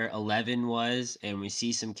facility where 11 was and we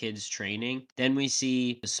see some kids training. Then we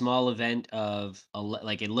see a small event of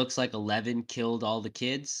like it looks like 11 killed all the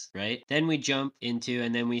kids, right? Then we jump into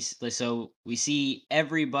and then we see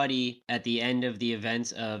everybody at the end of the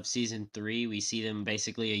events of season 3. We see them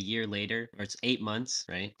basically a year later, or it's 8 months,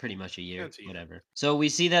 right? Pretty much a year, That's a year. whatever. So we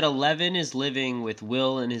see that 11 is living with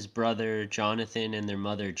Will and his brother Jonathan and their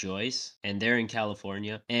mother Joyce, and they're in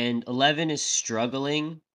California. And 11 is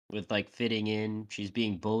struggling with like fitting in. She's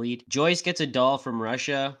being bullied. Joyce gets a doll from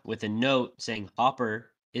Russia with a note saying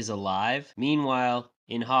Hopper is alive. Meanwhile,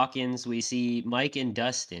 in Hawkins, we see Mike and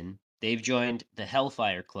Dustin. They've joined the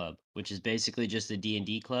Hellfire Club, which is basically just a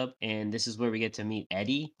D&D club, and this is where we get to meet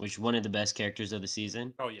Eddie, which is one of the best characters of the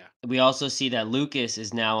season. Oh yeah. We also see that Lucas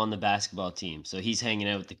is now on the basketball team, so he's hanging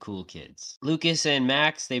out with the cool kids. Lucas and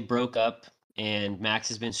Max, they broke up, and Max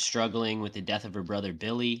has been struggling with the death of her brother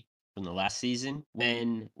Billy from the last season.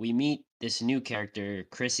 When we meet this new character,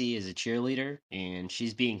 Chrissy is a cheerleader, and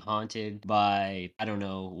she's being haunted by, I don't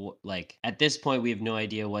know, like, at this point, we have no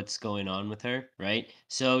idea what's going on with her, right?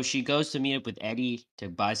 So she goes to meet up with Eddie to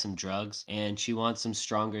buy some drugs, and she wants some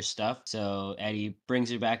stronger stuff. So Eddie brings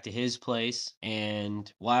her back to his place, and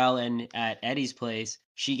while at Eddie's place,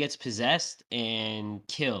 she gets possessed and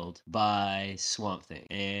killed by Swamp Thing.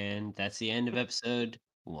 And that's the end of episode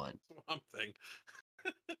 1. Swamp Thing.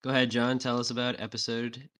 Go ahead, John. Tell us about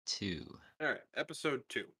episode 2. All right, episode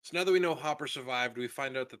 2. So now that we know Hopper survived, we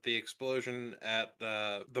find out that the explosion at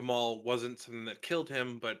the mall wasn't something that killed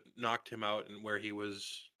him, but knocked him out, and where he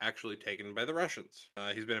was actually taken by the Russians.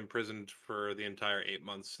 He's been imprisoned for the entire 8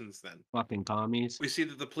 months since then. Fucking commies. We see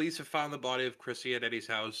that the police have found the body of Chrissy at Eddie's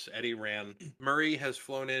house. Eddie ran. Murray has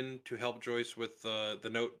flown in to help Joyce with the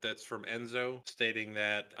note that's from Enzo, stating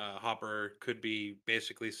that Hopper could be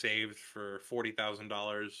basically saved for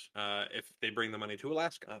 $40,000 if they bring the money to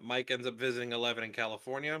Alaska. Mike ends up visiting Eleven in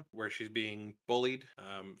California, where she's being bullied.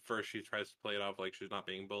 First, she tries to play it off like she's not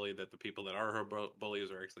being bullied, that the people that are her bullies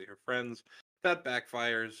are actually her friends. That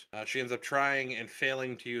backfires. She ends up trying and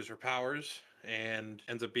failing to use her powers and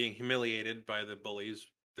ends up being humiliated by the bullies.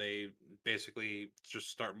 They basically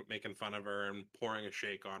just start making fun of her and pouring a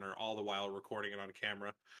shake on her, all the while recording it on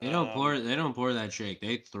camera. They don't pour that shake.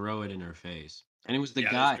 They throw it in her face. And it was the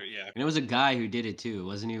Yeah, guy. that's true, yeah. And it was a guy who did it too. It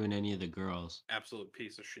wasn't even any of the girls. Absolute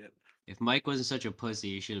piece of shit. If Mike wasn't such a pussy,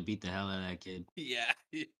 he should have beat the hell out of that kid. Yeah,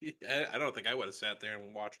 I don't think I would have sat there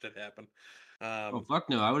and watched it happen. Oh fuck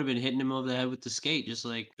no! I would have been hitting him over the head with the skate, just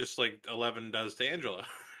like Eleven does to Angela.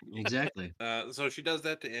 exactly. So she does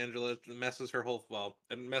that to Angela. It messes her whole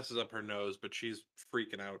it messes up her nose, but she's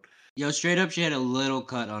freaking out. Yo, straight up, she had a little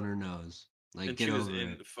cut on her nose. Like, And get she was over in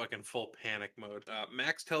it. fucking full panic mode.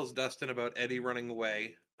 Max tells Dustin about Eddie running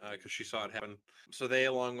away because she saw it happen. So they,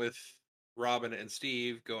 along with Robin and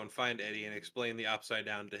Steve, go and find Eddie and explain the Upside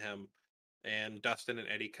Down to him. And Dustin and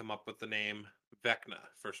Eddie come up with the name Vecna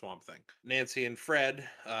for Swamp Thing. Nancy and Fred,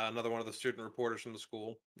 another one of the student reporters from the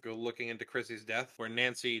school, go looking into Chrissy's death, where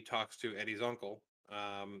Nancy talks to Eddie's uncle.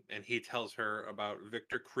 And he tells her about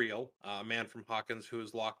Victor Creel, a man from Hawkins who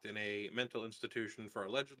is locked in a mental institution for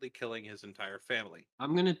allegedly killing his entire family.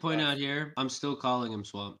 I'm gonna point out here, I'm still calling him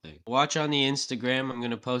Swamp Thing. Watch on the Instagram. I'm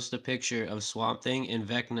gonna post a picture of Swamp Thing and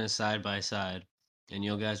Vecna side by side, and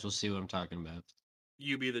you guys will see what I'm talking about.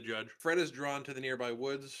 You be the judge. Fred is drawn to the nearby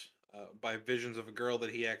woods by visions of a girl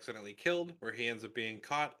that he accidentally killed, where he ends up being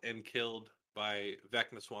caught and killed by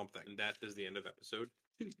Vecna Swamp Thing. And that is the end of episode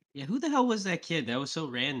 2. Yeah, who the hell was that kid? That was so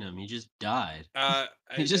random. He just died. He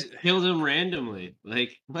I just killed him randomly.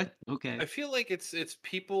 Like, what? Okay. I feel like it's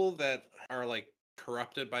people that are like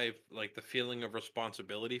corrupted by like the feeling of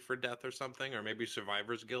responsibility for death or something, or maybe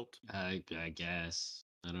survivor's guilt. I guess.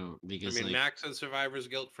 I don't, I because mean, like, Max has survivor's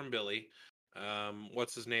guilt from Billy.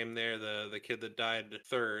 What's his name there? The kid that died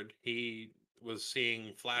third. He was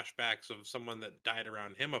seeing flashbacks of someone that died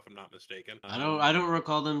around him, if I'm not mistaken. I don't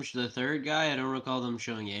recall them, the third guy, I don't recall them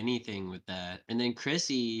showing anything with that. And then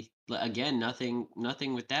Chrissy, again, nothing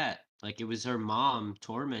with that. Like, it was her mom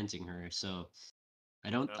tormenting her. So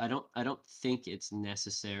I don't think it's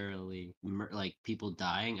necessarily like people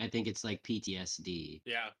dying. I think it's like PTSD.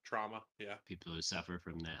 Yeah, trauma. Yeah. People who suffer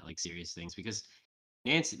from that, like serious things, because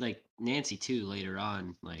Nancy too, later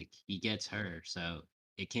on, like, he gets her, so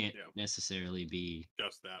it can't necessarily be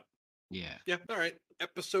just that. Yeah. Yeah. All right.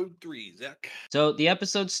 Episode 3, Zach. So the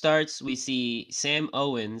episode starts, we see Sam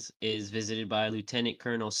Owens is visited by Lieutenant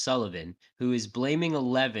Colonel Sullivan, who is blaming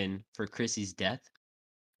Eleven for Chrissy's death.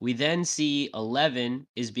 We then see Eleven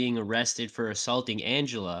is being arrested for assaulting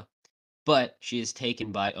Angela, but she is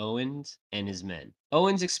taken by Owens and his men.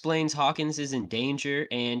 Owens explains Hawkins is in danger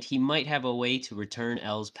and he might have a way to return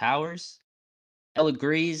Elle's powers. Elle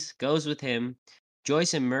agrees, goes with him.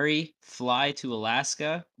 Joyce and Murray fly to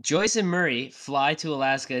Alaska. To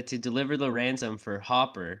deliver the ransom for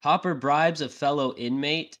Hopper. Hopper bribes a fellow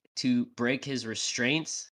inmate to break his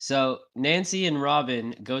restraints. So Nancy and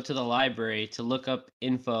Robin go to the library to look up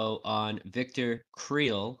info on Victor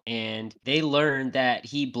Creel, and they learn that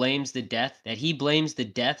he blames the deaths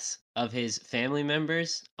of his family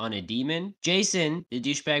members on a demon. Jason, the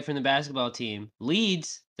douchebag from the basketball team,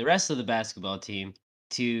 leads the rest of the basketball team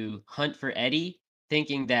to hunt for Eddie,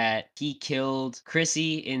 thinking that he killed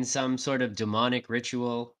Chrissy in some sort of demonic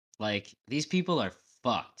ritual. Like, these people are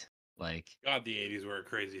fucked. Like, God, the 80s were a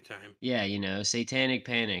crazy time. Yeah, satanic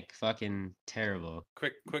panic. Fucking terrible.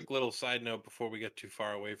 Quick little side note before we get too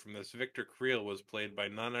far away from this. Victor Creel was played by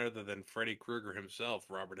none other than Freddy Krueger himself,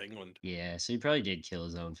 Robert Englund. Yeah, so he probably did kill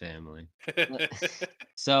his own family.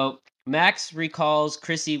 So Max recalls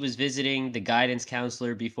Chrissy was visiting the guidance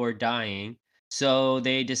counselor before dying. So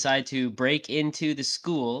they decide to break into the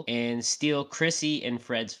school and steal Chrissy and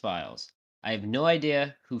Fred's files. I have no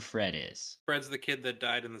idea who Fred is. Fred's the kid that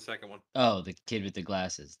died in the second one. Oh, the kid with the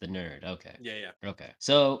glasses, the nerd. Okay. Yeah. Okay.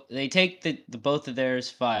 So they take the both of their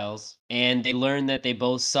files and they learn that they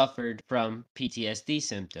both suffered from PTSD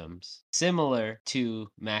symptoms, similar to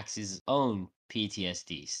Max's own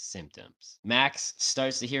PTSD symptoms. Max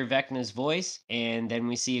starts to hear Vecna's voice, and then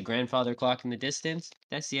we see a grandfather clock in the distance.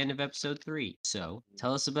 That's the end of episode 3. So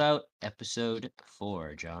tell us about episode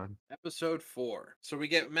 4, John. Episode 4. So we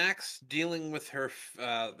get Max dealing with her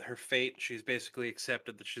fate. She's basically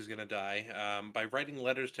accepted that she's gonna die by writing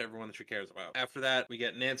letters to everyone that she cares about. After that, we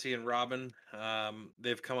get Nancy and Robin.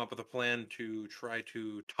 They've come up with a plan to try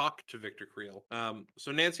to talk to Victor Creel.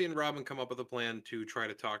 So Nancy and Robin come up with a plan to try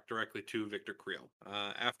to talk directly to Victor Creel.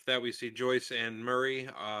 After that, we see Joyce and Murray.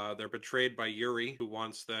 They're betrayed by Yuri, who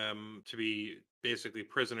wants them to be basically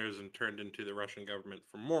prisoners and turned into the Russian government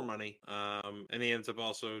for more money. And he ends up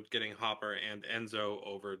also getting Hopper and Enzo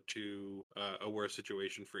over to a worse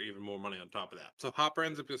situation for even more money on top of that. So Hopper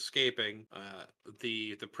ends up escaping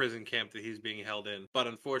the prison camp that he's being held in, but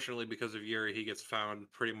unfortunately, because of Yuri, he gets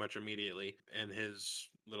found pretty much immediately in his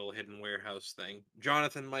little hidden warehouse thing.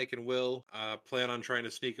 Jonathan, Mike, and Will plan on trying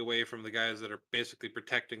to sneak away from the guys that are basically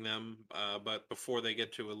protecting them, but before they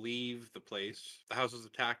get to leave the place, the house is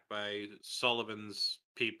attacked by Sullivan's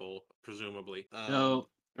people, presumably. So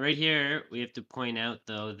right here, we have to point out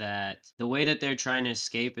though that the way that they're trying to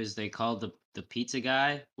escape is they call the pizza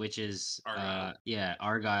guy, which is Argyle.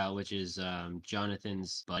 Argyle, which is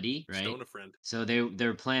Jonathan's buddy, right? Stone a friend. So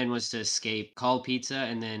their plan was to escape, call pizza,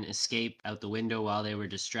 and then escape out the window while they were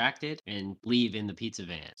distracted and leave in the pizza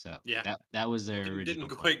van. So Yeah. that was their original Didn't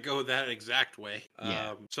plan. quite go that exact way.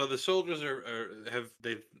 Yeah. So the soldiers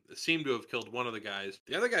they seem to have killed one of the guys.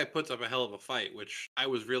 The other guy puts up a hell of a fight, which I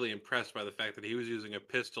was really impressed by the fact that he was using a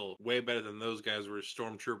pistol way better than those guys were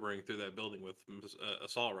stormtroopering through that building with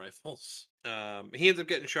assault rifles. He ends up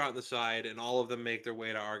getting shot in the side, and all of them make their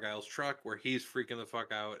way to Argyle's truck, where he's freaking the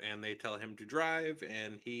fuck out, and they tell him to drive,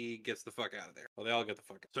 and he gets the fuck out of there. Well, they all get the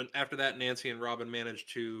fuck out. So after that, Nancy and Robin manage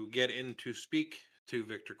to get in to speak to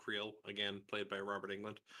Victor Creel, again played by Robert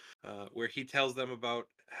Englund, where he tells them about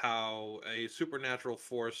how a supernatural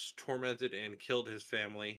force tormented and killed his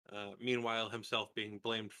family, meanwhile himself being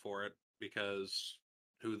blamed for it, because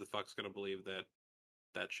who the fuck's gonna believe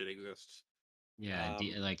that shit exists? Yeah,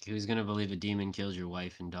 like who's gonna believe a demon kills your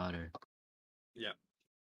wife and daughter? Yeah.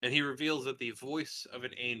 And he reveals that the voice of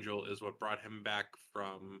an angel is what brought him back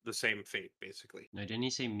from the same fate, basically. No, didn't he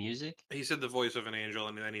say music? He said the voice of an angel,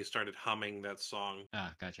 and then he started humming that song.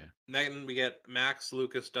 Ah, gotcha. Then we get Max,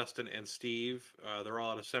 Lucas, Dustin, and Steve. They're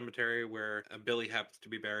all at a cemetery where Billy happens to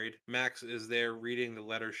be buried. Max is there reading the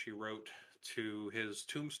letter she wrote to his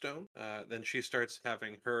tombstone. Then she starts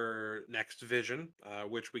having her next vision,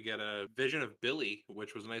 which we get a vision of Billy,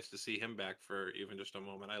 which was nice to see him back for even just a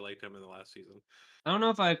moment. I liked him in the last season. I don't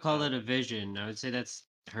know if I'd call that a vision. I would say that's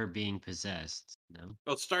her being possessed. No.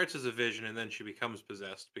 Well, it starts as a vision and then she becomes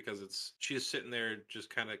possessed because she's sitting there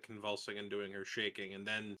just kind of convulsing and doing her shaking, and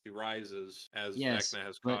then she rises as Vecna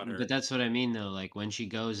has caught her. But that's what I mean though. Like when she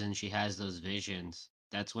goes and she has those visions,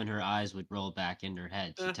 that's when her eyes would roll back in her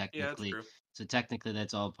head. So technically,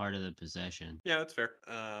 that's all part of the possession. Yeah, that's fair.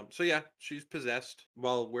 So yeah, she's possessed.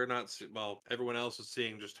 While we're not, everyone else is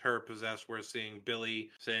seeing just her possessed. We're seeing Billy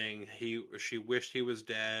saying she wished he was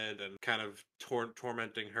dead and kind of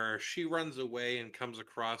tormenting her. She runs away and comes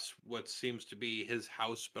across what seems to be his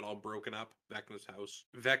house, but all broken up. Vecna's house.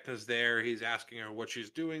 Vecna's there. He's asking her what she's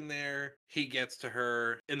doing there. He gets to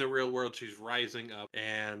her. In the real world, she's rising up,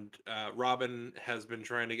 and Robin has been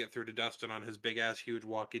trying to get through to Dustin on his big ass huge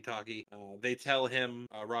walkie-talkie. They tell him,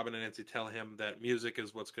 Robin and Nancy tell him that music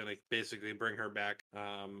is what's going to basically bring her back.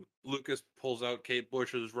 Lucas pulls out Kate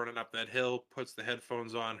Bush, who's running up that hill, puts the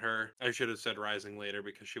headphones on her. I should have said rising later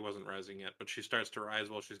because she wasn't rising yet, but she starts to rise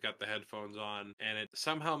while she's got the headphones on, and it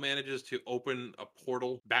somehow manages to open a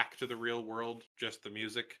portal back to the real world, just the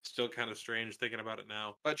music. Still kind of strange thinking about it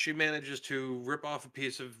now. But she manages to rip off a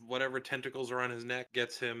piece of whatever tentacles are on his neck,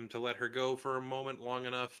 gets him to let her go for a moment long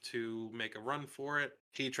enough to make a run for it.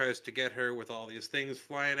 He tries to get her with all these things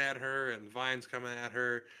flying at her and vines coming at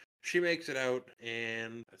her. She makes it out,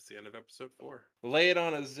 and that's the end of episode 4. Lay it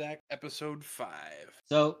on us, Zach. Episode 5.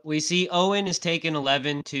 So we see Owen is taking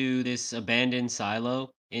 11 to this abandoned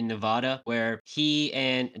silo in Nevada, where he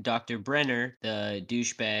and Dr. Brenner, the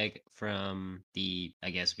douchebag from the,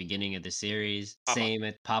 I guess, beginning of the series, same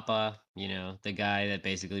at Papa, the guy that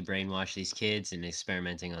basically brainwashed these kids and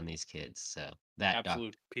experimenting on these kids. So that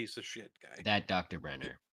absolute piece of shit guy. That Dr.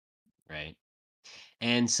 Brenner, right?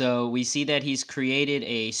 And so we see that he's created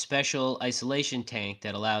a special isolation tank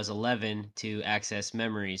that allows Eleven to access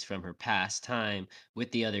memories from her past time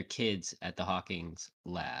with the other kids at the Hawkins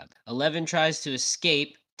lab. Eleven tries to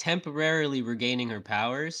escape, temporarily regaining her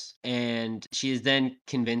powers, and she is then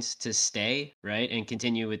convinced to stay, right, and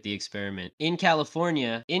continue with the experiment. In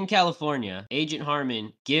California, Agent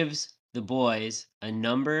Harmon gives the boys a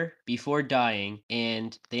number before dying,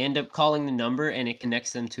 and they end up calling the number and it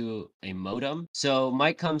connects them to a modem. So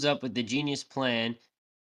Mike comes up with the genius plan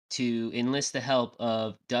to enlist the help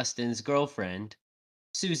of Dustin's girlfriend,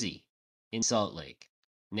 Susie, in Salt Lake.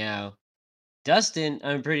 Now, Dustin,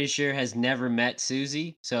 I'm pretty sure, has never met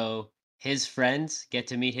Susie, so his friends get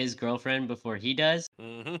to meet his girlfriend before he does.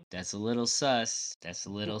 Mm-hmm. That's a little sus. That's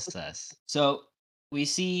a little sus. So we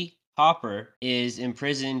see Hopper is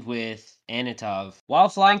imprisoned with Anatov. While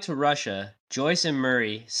flying to Russia, Joyce and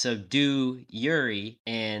Murray subdue Yuri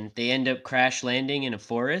and they end up crash landing in a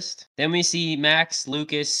forest. Then we see Max,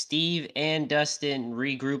 Lucas, Steve, and Dustin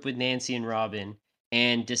regroup with Nancy and Robin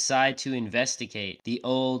and decide to investigate the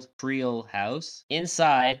old Creel house.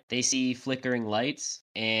 Inside, they see flickering lights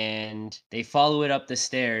and they follow it up the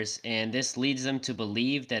stairs, and this leads them to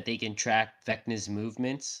believe that they can track Vecna's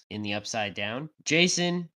movements in the Upside Down.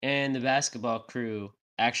 Jason and the basketball crew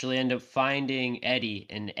actually end up finding Eddie,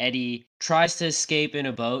 and Eddie tries to escape in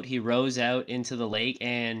a boat. He rows out into the lake,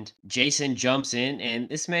 and Jason jumps in, and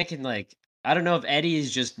this man can, like, I don't know if Eddie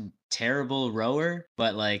is just terrible rower,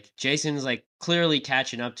 but like Jason's like clearly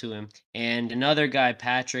catching up to him. And another guy,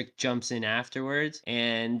 Patrick, jumps in afterwards.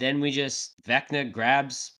 And then Vecna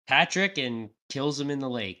grabs Patrick and kills him in the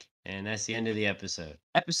lake. And that's the end of the episode.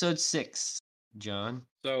 Episode 6, John.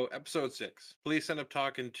 So, episode 6. Police end up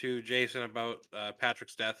talking to Jason about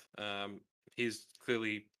Patrick's death. He's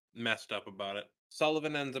clearly messed up about it.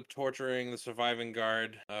 Sullivan ends up torturing the surviving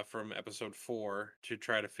guard from episode 4 to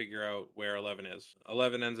try to figure out where 11 is.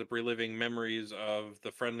 11 ends up reliving memories of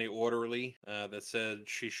the friendly orderly that said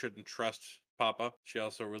she shouldn't trust Papa. She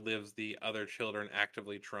also relives the other children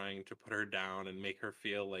actively trying to put her down and make her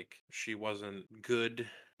feel like she wasn't good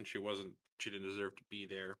and she didn't deserve to be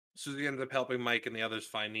there. Susie ends up helping Mike and the others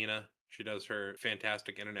find Nina. She does her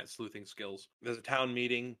fantastic internet sleuthing skills. There's a town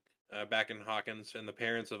meeting back in Hawkins, and the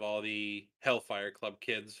parents of all the Hellfire Club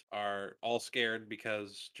kids are all scared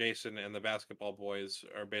because Jason and the basketball boys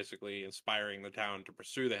are basically inspiring the town to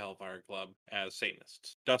pursue the Hellfire Club as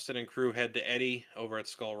Satanists. Dustin and crew head to Eddie over at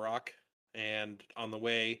Skull Rock, and on the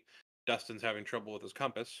way, Dustin's having trouble with his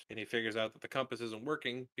compass, and he figures out that the compass isn't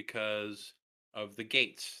working because of the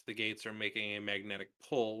gates. The gates are making a magnetic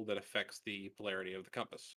pull that affects the polarity of the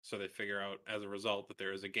compass. So they figure out as a result that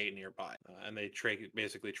there is a gate nearby. And they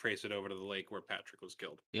basically trace it over to the lake where Patrick was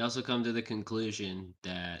killed. They also come to the conclusion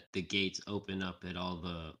that the gates open up at all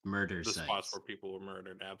the murder The sites. spots where people were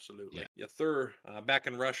murdered, absolutely. Yeah. Third, back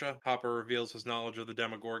in Russia, Hopper reveals his knowledge of the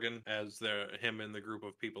Demogorgon as him and the group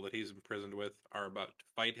of people that he's imprisoned with are about to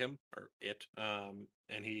fight him, or it.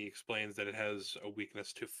 And he explains that it has a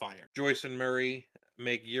weakness to fire. Joyce and Murray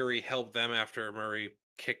make Yuri help them after Murray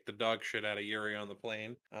kicked the dog shit out of Yuri on the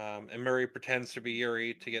plane. And Murray pretends to be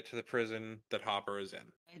Yuri to get to the prison that Hopper is in.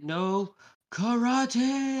 No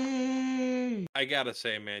karate! I gotta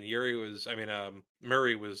say, man,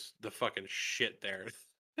 Murray was the fucking shit there.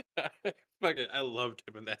 I loved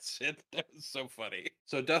him in that scene. That was so funny.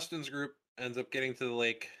 So Dustin's group ends up getting to the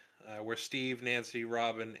lake where Steve, Nancy,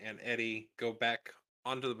 Robin, and Eddie go back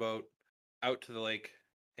onto the boat, out to the lake,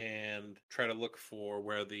 and try to look for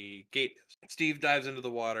where the gate is. Steve dives into the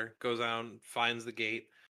water, goes out, finds the gate.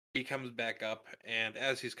 He comes back up, and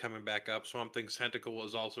as he's coming back up, Swamp Thing's tentacle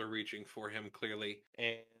is also reaching for him clearly,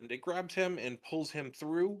 and it grabs him and pulls him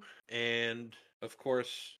through, and of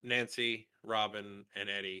course, Nancy, Robin, and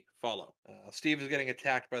Eddie follow. Steve is getting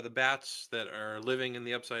attacked by the bats that are living in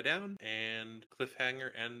the Upside Down, and cliffhanger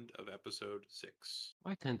end of episode 6.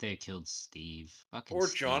 Why couldn't they have killed Steve? Fucking Or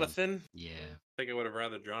Steve. Jonathan. Yeah. I think I would have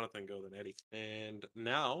rather Jonathan go than Eddie. And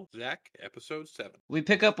now, Zach, episode 7. We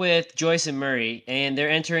pick up with Joyce and Murray, and they're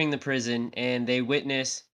entering the prison, and they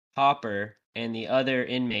witness Hopper and the other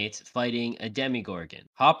inmates fighting a Demogorgon.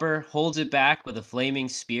 Hopper holds it back with a flaming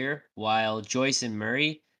spear, while Joyce and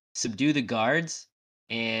Murray subdue the guards,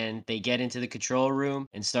 and they get into the control room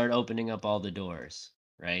and start opening up all the doors,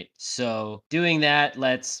 right? So doing that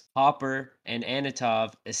lets Hopper and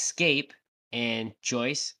Anatov escape, and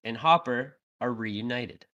Joyce and Hopper are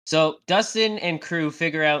reunited. So Dustin and crew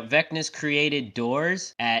figure out Vecna's created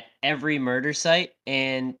doors at every murder site,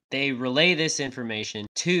 and they relay this information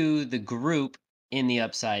to the group in the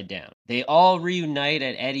Upside Down. They all reunite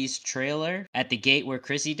at Eddie's trailer at the gate where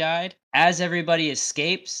Chrissy died. As everybody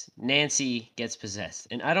escapes, Nancy gets possessed.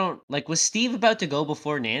 And I don't like, was Steve about to go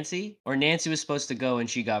before Nancy? Or Nancy was supposed to go and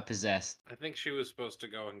she got possessed? I think she was supposed to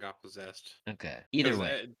go and got possessed. Okay. Either 'Cause,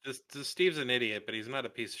 way. Steve's an idiot, but he's not a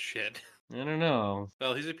piece of shit. I don't know.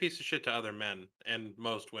 Well, he's a piece of shit to other men and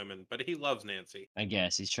most women, but he loves Nancy. I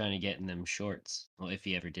guess he's trying to get in them shorts. Well, if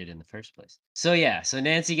he ever did in the first place. So yeah, so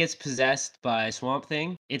Nancy gets possessed by Swamp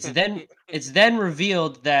Thing. It's then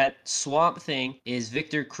revealed that Swamp Thing is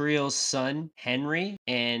Victor Creel's son, Henry,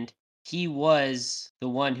 and he was the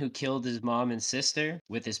one who killed his mom and sister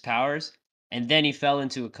with his powers. And then he fell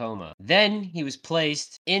into a coma. Then he was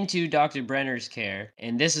placed into Dr. Brenner's care,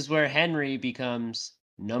 and this is where Henry becomes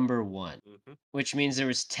number 1. Mhm. Which means there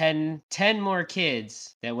was 10 more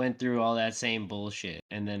kids that went through all that same bullshit,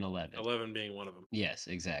 and then 11. 11 being one of them. Yes,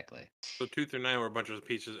 exactly. So 2 through 9 were a bunch of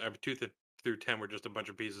pieces. 2 through 10 were just a bunch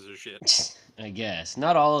of pieces of shit. I guess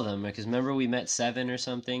not all of them, because remember we met 7 or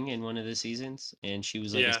something in one of the seasons, and she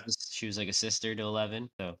was like Yeah. she was like a sister to 11.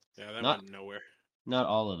 So Yeah, that Not- went nowhere. not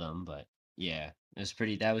all of them, but yeah,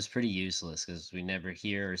 that was pretty useless because we never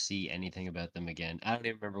hear or see anything about them again. I don't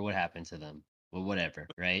even remember what happened to them. Well, whatever,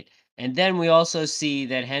 right? And then we also see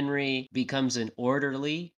that Henry becomes an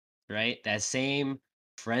orderly, right? That same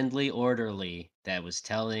friendly orderly that was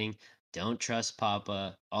telling, don't trust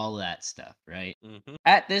Papa, all that stuff, right? Mm-hmm.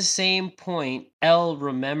 At this same point, Elle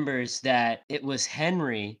remembers that it was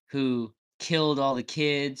Henry who killed all the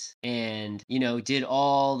kids and, did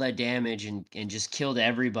all the damage and just killed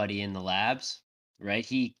everybody in the labs, right?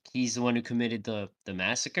 He's the one who committed the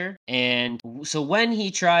massacre. And so when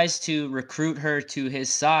he tries to recruit her to his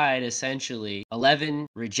side, essentially, 11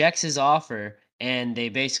 rejects his offer and they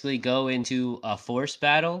basically go into a force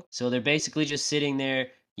battle. So they're basically just sitting there,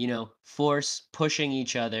 force pushing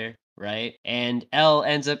each other, right? And Elle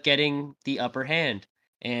ends up getting the upper hand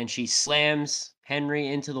and she slams Henry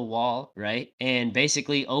into the wall, right? And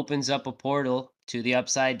basically opens up a portal to the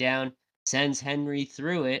Upside Down, sends Henry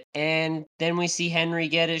through it, and then we see Henry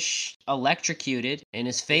get electrocuted and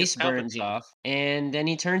his face burns Palpatine. off, and then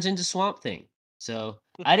he turns into Swamp Thing. So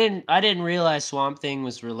I didn't realize Swamp Thing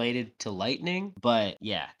was related to lightning, but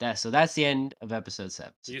yeah, that's the end of episode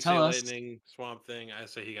 7. So You say tell us. lightning, Swamp Thing. I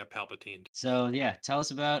say he got Palpatined. So yeah, tell us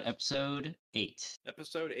about episode 8.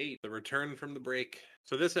 Episode 8, The Return from the Break.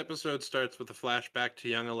 So this episode starts with a flashback to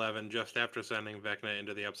young 11 just after sending Vecna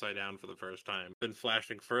into the Upside Down for the first time, then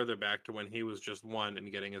flashing further back to when he was just 1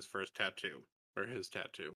 and getting his first tattoo, or his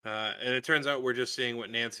tattoo. And it turns out we're just seeing what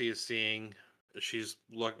Nancy is seeing. She's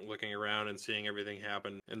looking around and seeing everything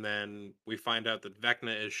happen, and then we find out that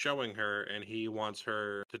Vecna is showing her, and he wants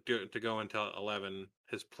her to go and tell 11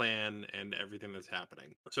 his plan and everything that's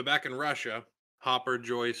happening. So back in Russia, Hopper,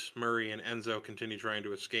 Joyce, Murray, and Enzo continue trying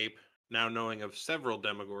to escape, now knowing of several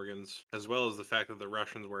Demogorgons, as well as the fact that the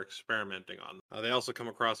Russians were experimenting on them. They also come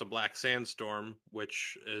across a black sandstorm,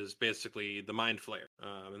 which is basically the Mind Flayer,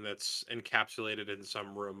 and that's encapsulated in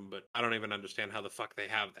some room, but I don't even understand how the fuck they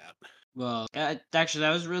have that. Well, actually,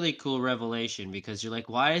 that was a really cool revelation because you're like,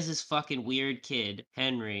 why is this fucking weird kid,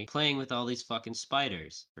 Henry, playing with all these fucking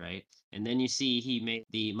spiders, right? And then you see he made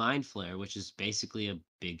the Mind Flare, which is basically a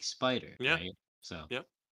big spider, Yeah. right? So, Yep.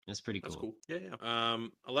 that's pretty cool. That's cool. Yeah.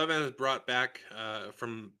 11 is brought back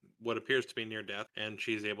from what appears to be near death, and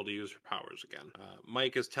she's able to use her powers again.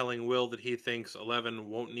 Mike is telling Will that he thinks 11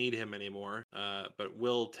 won't need him anymore, but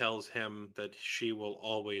Will tells him that she will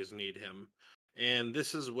always need him. And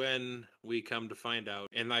this is when we come to find out,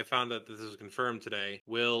 and I found out that this is confirmed today,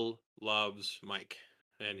 Will loves Mike.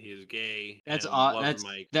 And he's gay. That's and loves that's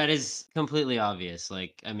Mike. that is completely obvious.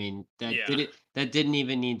 Like, I mean, that Yeah. that didn't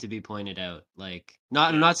even need to be pointed out. Like,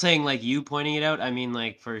 I'm Yeah. not saying like you pointing it out. I mean,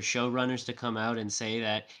 like for showrunners to come out and say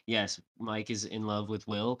that yes, Mike is in love with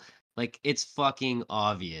Will. Like, it's fucking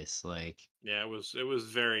obvious. Like, Yeah, it was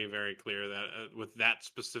very very clear that with that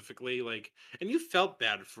specifically, like, and you felt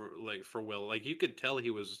bad for Will. Like, you could tell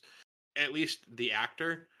he was, at least the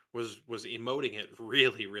actor was emoting it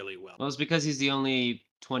really really well. well, it's because he's the only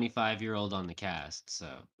 25-year-old on the cast. So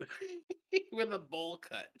With a bowl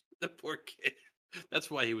cut, the poor kid.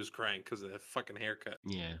 That's why he was crying, because of that fucking haircut.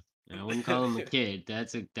 yeah. I wouldn't call him a kid.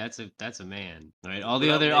 That's a man. Right? All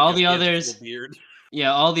Without the makeup, he has a others, full beard.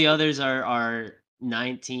 yeah, all the others are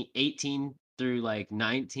 18 through like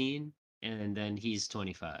 19, and then he's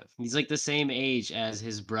 25. He's like the same age as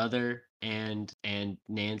his brother and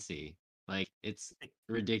Nancy. Like, it's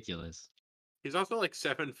ridiculous. He's also like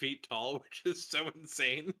 7 feet tall, which is so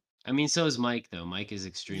insane. I mean, so is Mike though. Mike is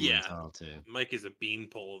extremely Yeah. tall too. Mike is a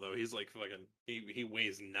beanpole though. He's like fucking. He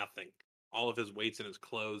weighs nothing. all of his weights in his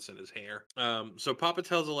clothes and his hair. So Papa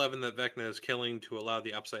tells Eleven that Vecna is killing to allow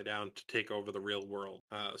the Upside Down to take over the real world.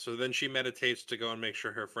 So then she meditates to go and make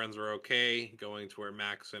sure her friends are okay, going to where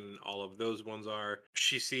Max and all of those ones are.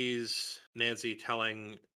 She sees Nancy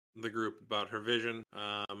telling the group about her vision,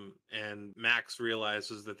 and Max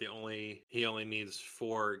realizes that he only needs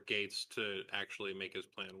 4 gates to actually make his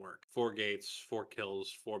plan work. 4 gates, 4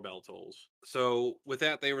 kills, 4 bell tolls. So with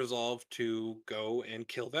that, they resolve to go and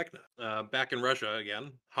kill Vecna. Back in Russia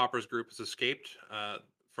again, Hopper's group has escaped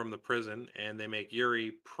from the prison, and they make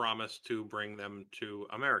Yuri promise to bring them to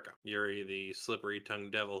America. Yuri, the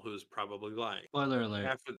slippery-tongued devil who's probably lying. Spoiler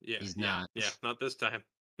alert. He's not. not this time.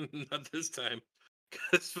 Not this time.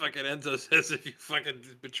 Because fucking Enzo says if you fucking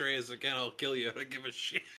betray us again, I'll kill you. I don't give a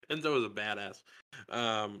shit. Enzo is a badass.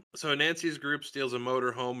 So Nancy's group steals a motor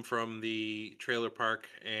home from the trailer park,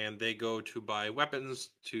 and they go to buy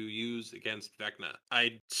weapons to use against Vecna.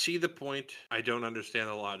 I see the point. I don't understand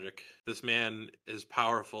the logic. This man is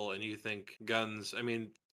powerful, and you think guns. I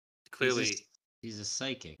mean, clearly, he's a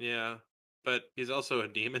psychic. Yeah, but he's also a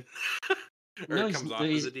demon. Or No, it comes off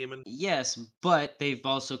as a demon. Yes, but they've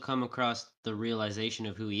also come across the realization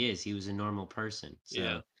of who he is. He was a normal person. So,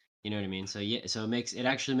 Yeah. you know what I mean? So it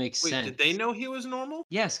actually makes Wait, sense. did they know he was normal?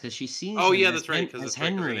 Yes, because she sees Oh him yeah, as that's right. Because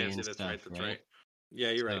Henry Nancy. and That's stuff, right. That's right.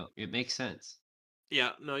 Yeah, you're right. It makes sense.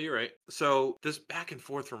 Yeah, no, you're right. So this back and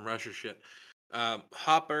forth from Russia shit.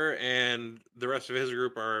 Hopper and the rest of his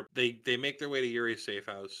group they make their way to Yuri's safe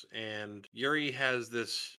house, and Yuri has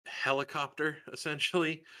this helicopter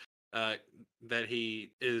essentially. That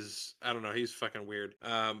he is, I don't know, he's fucking weird.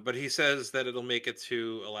 But he says that it'll make it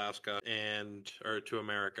to Alaska or to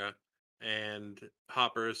America. And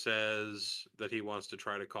Hopper says that he wants to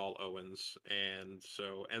try to call Owens. And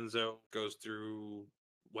so Enzo goes through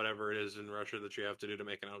whatever it is in Russia that you have to do to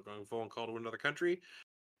make an outgoing phone call to another country,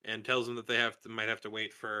 and tells them that they might have to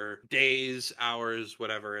wait for days, hours,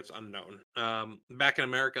 whatever. It's unknown. Back in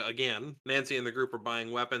America again, Nancy and the group are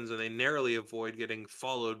buying weapons, and they narrowly avoid getting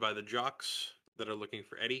followed by the jocks that are looking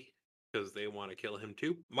for Eddie because they want to kill him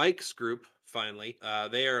too. Mike's group, finally,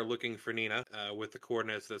 they are looking for Nina with the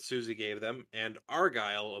coordinates that Susie gave them, and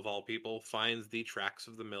Argyle, of all people, finds the tracks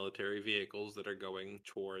of the military vehicles that are going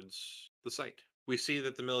towards the site. We see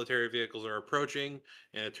that the military vehicles are approaching,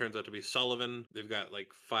 and it turns out to be Sullivan. They've got like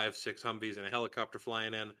 5, 6 Humvees and a helicopter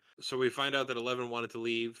flying in. So we find out that 11 wanted to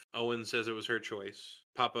leave. Owen says it was her choice.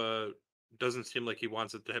 Papa doesn't seem like he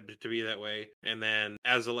wants it to be that way. And then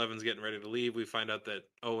as 11's getting ready to leave, we find out that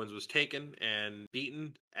Owens was taken and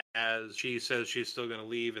beaten. As she says she's still going to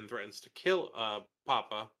leave and threatens to kill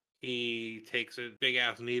Papa, he takes a big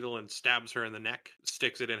ass needle and stabs her in the neck,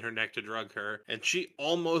 sticks it in her neck to drug her, and she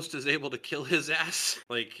almost is able to kill his ass,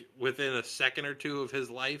 like within a second or two of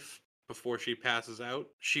his life before she passes out.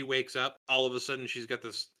 She wakes up. All of a sudden, she's got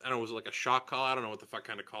this, I don't know, was it like a shock collar? I don't know what the fuck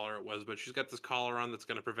kind of collar it was, but she's got this collar on that's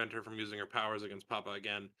going to prevent her from using her powers against Papa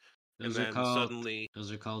again. Those are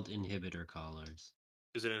called inhibitor collars.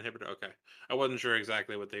 Is it an inhibitor? Okay. I wasn't sure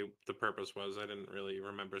exactly what the purpose was. I didn't really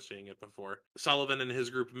remember seeing it before. Sullivan and his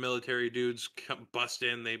group of military dudes bust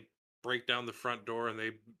in. They break down the front door, and they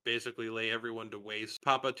basically lay everyone to waste.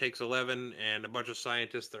 Papa takes 11 and a bunch of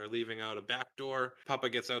scientists that are leaving out a back door. Papa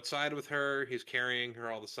gets outside with her. He's carrying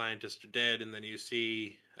her. All the scientists are dead, and then you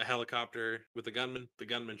see a helicopter with a gunman. The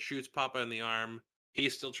gunman shoots Papa in the arm. He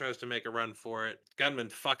still tries to make a run for it. Gunman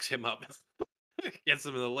fucks him up. Gets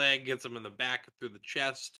him in the leg, gets him in the back through the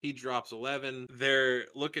chest. He drops 11. They're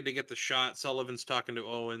looking to get the shot. Sullivan's talking to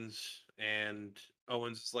Owens, and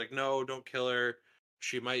Owens is like, no, don't kill her.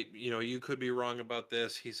 She might, you could be wrong about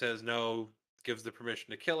this. He says no, gives the permission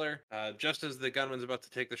to kill her. Just as the gunman's about to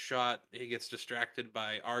take the shot, he gets distracted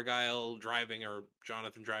by Argyle driving, or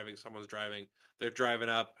Jonathan driving, someone's driving. They're driving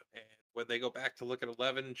up, and when they go back to look at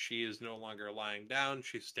 11, she is no longer lying down.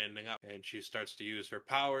 She's standing up, and she starts to use her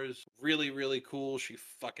powers. Really, really cool. She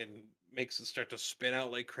fucking makes it start to spin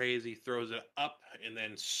out like crazy, throws it up, and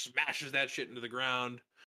then smashes that shit into the ground.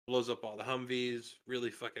 Blows up all the Humvees. Really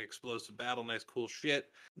fucking explosive battle. Nice, cool shit.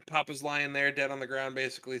 Papa's lying there, dead on the ground,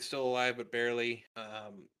 basically. Still alive, but barely.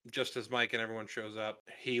 Just as Mike and everyone shows up,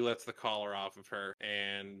 he lets the collar off of her,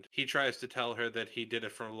 and he tries to tell her that he did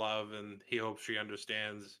it from love, and he hopes she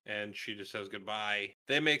understands, and she just says goodbye.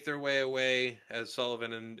 They make their way away as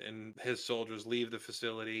Sullivan and his soldiers leave the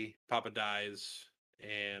facility. Papa dies,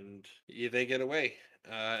 and they get away.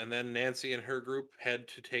 And then Nancy and her group head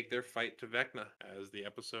to take their fight to Vecna as the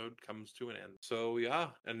episode comes to an end. So yeah,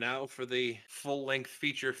 and now for the full-length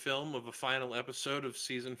feature film of a final episode of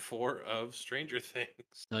season 4 of Stranger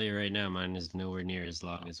Things. Tell you right now, mine is nowhere near as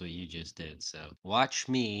long as what you just did. So watch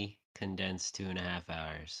me condense 2.5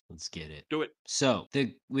 hours. Let's get it. Do it. So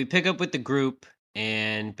we pick up with the group,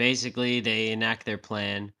 and basically they enact their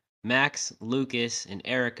plan. Max, Lucas, and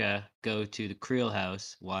Erica go to the Creel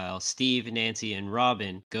house, while Steve, Nancy, and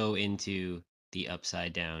Robin go into the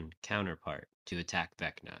upside down counterpart to attack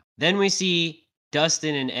Vecna. Then we see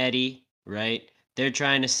Dustin and Eddie, right? They're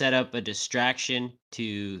trying to set up a distraction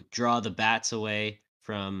to draw the bats away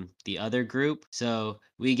from the other group. So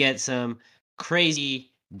we get some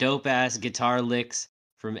crazy dope ass guitar licks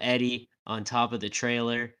from Eddie on top of the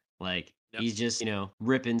trailer. Like Yep. he's just,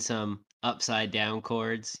 ripping some upside down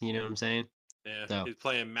chords, you know what I'm saying? Yeah, So he's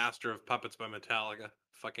playing Master of Puppets by Metallica.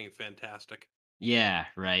 Fucking fantastic. yeah,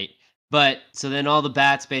 right. But so then all the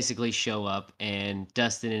bats basically show up and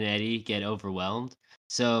Dustin and Eddie get overwhelmed.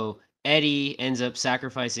 So Eddie ends up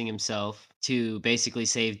sacrificing himself to basically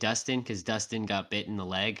save Dustin because Dustin got bit in the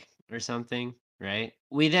leg or something, right?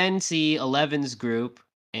 We then see Eleven's group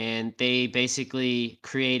and they basically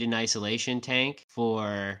create an isolation tank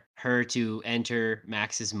for her to enter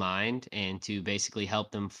Max's mind and to basically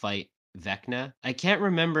help them fight Vecna. I can't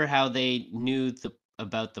remember how they knew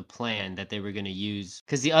about the plan that they were going to use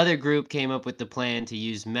because the other group came up with the plan to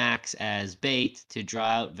use Max as bait to draw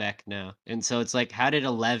out Vecna. And so it's like, how did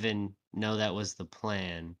 11 know that was the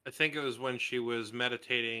plan? I think it was when she was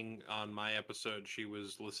meditating on my episode. She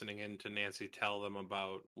was listening in to Nancy tell them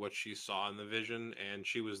about what she saw in the vision, and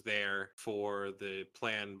she was there for the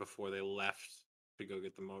plan before they left to go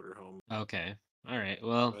get the motorhome. Okay. All right.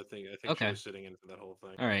 Well, So I think she okay. was sitting in for that whole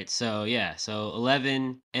thing. All right. So, yeah. So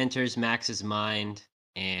 11 enters Max's mind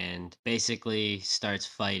and basically starts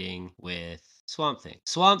fighting with Swamp Thing.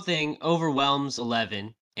 Swamp Thing overwhelms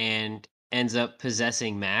 11 and ends up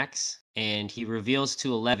possessing Max. And he reveals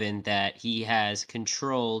to 11 that he has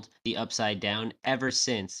controlled the Upside Down ever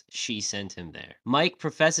since she sent him there. Mike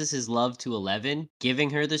professes his love to 11, giving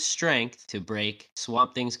her the strength to break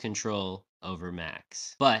Swamp Thing's control over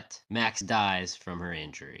Max. But Max dies from her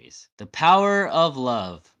injuries. The power of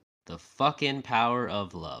love. The fucking power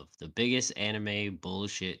of love. The biggest anime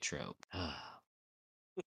bullshit trope.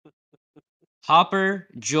 Hopper,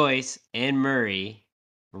 Joyce, and Murray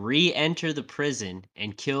re-enter the prison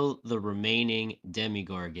and kill the remaining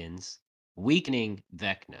Demigorgons, weakening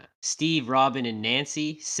Vecna. Steve, Robin, and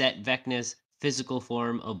Nancy set Vecna's physical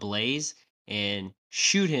form ablaze and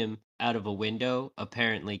shoot him out of a window,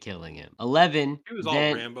 apparently killing him. 11 He was all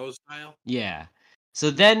then Rambo style. yeah. So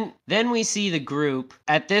then we see the group.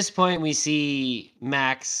 At this point we see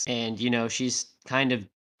Max and she's kind of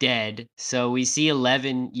dead. So we see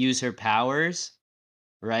 11 use her powers,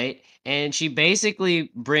 right? And she basically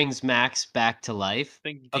brings Max back to life.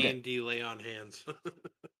 Think Okay. D&D lay on hands.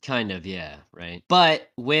 Kind of, yeah, right. But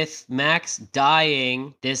with Max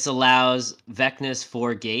dying, this allows Vecna's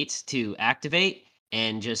 4 gates to activate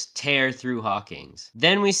and just tear through Hawkins.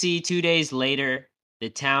 Then we see 2 days later, the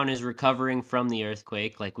town is recovering from the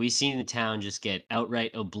earthquake. Like, we see the town just get outright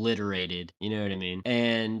obliterated. You know what I mean?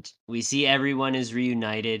 And we see everyone is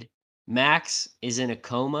reunited. Max is in a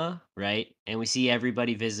coma, right? And we see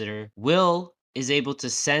everybody visit her. Will is able to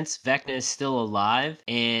sense Vecna is still alive,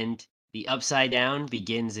 and the Upside Down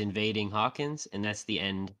begins invading Hawkins, and that's the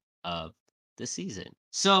end of the season.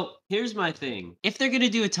 So here's my thing. If they're going to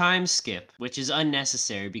do a time skip, which is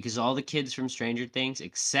unnecessary because all the kids from Stranger Things,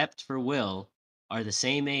 except for Will, are the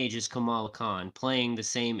same age as Kamala Khan, playing the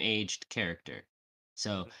same aged character.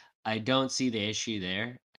 So I don't see the issue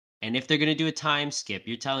there. And if they're going to do a time skip,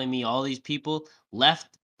 you're telling me all these people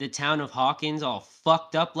left the town of Hawkins all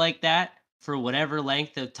fucked up like that for whatever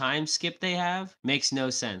length of time skip they have? Makes no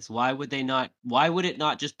sense. Why would it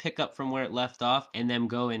not just pick up from where it left off and then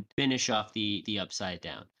go and finish off the Upside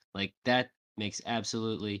Down? Like, that makes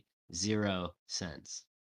absolutely zero sense.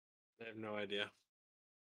 I have no idea.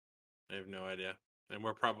 And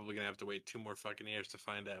we're probably gonna have to wait 2 more fucking years to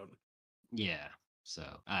find out. Yeah. So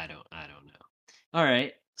I don't know. All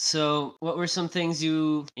right. So what were some things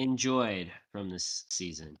you enjoyed from this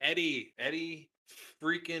season? Eddie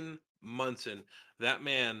freaking Munson. That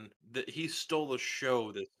man, he stole the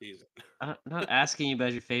show this season. I'm not asking you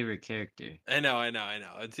about your favorite character. I know.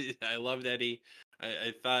 I loved Eddie.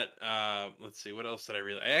 I thought, let's see, what else did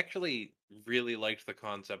I actually really liked the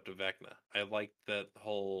concept of Vecna. I liked that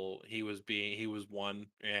whole, he was one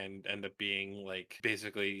and end up being like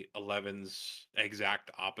basically 11's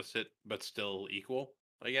exact opposite, but still equal,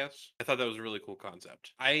 I guess. I thought that was a really cool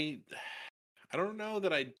concept. I don't know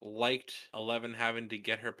that I liked 11 having to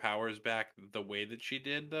get her powers back the way that she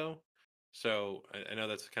did, though. So I know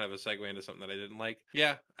that's kind of a segue into something that I didn't like.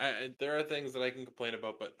 Yeah, there are things that I can complain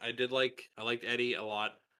about, but I liked Eddie a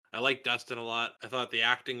lot. I liked Dustin a lot. I thought the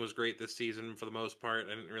acting was great this season for the most part.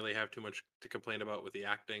 I didn't really have too much to complain about with the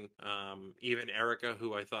acting. Even Erica,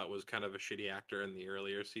 who I thought was kind of a shitty actor in the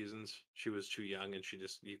earlier seasons, she was too young and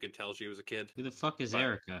you could tell she was a kid. Who the fuck is But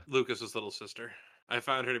Erica? Lucas's little sister. I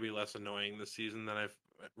found her to be less annoying this season than I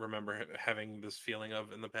remember having this feeling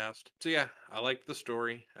of in the past. So yeah, I liked the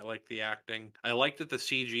story. I liked the acting. I liked that the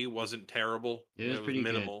CG wasn't terrible. It was It was pretty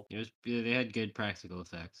good. minimal. They had good practical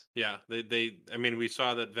effects. Yeah, they I mean, we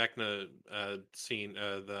saw that Vecna scene,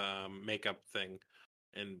 the makeup thing,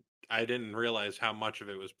 and I didn't realize how much of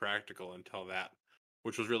it was practical until that,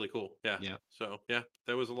 which was really cool. Yeah. Yeah. So yeah,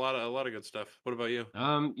 there was a lot of good stuff. What about you?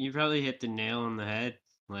 You probably hit the nail on the head.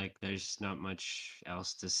 Like, there's not much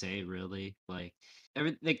else to say, really. Like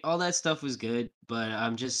all that stuff was good, but I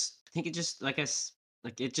think it just, like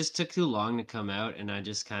it just took too long to come out, and I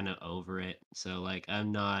just kind of over it. So, like,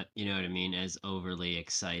 I'm not, you know what I mean, as overly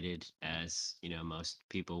excited as, most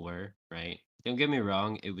people were, right? Don't get me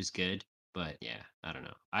wrong, it was good, but yeah, I don't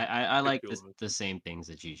know. I Took like too long. the same things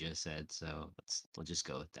that you just said, so we'll just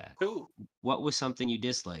go with that. Cool. What was something you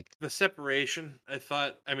disliked? The separation, I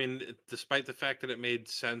thought, I mean, despite the fact that it made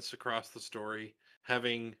sense across the story,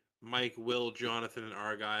 having Mike, Will, Jonathan, and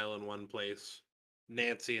Argyle in one place,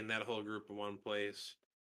 Nancy and that whole group in one place,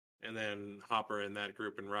 and then Hopper and that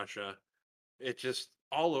group in Russia, it just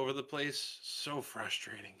all over the place, so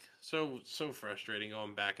frustrating. So frustrating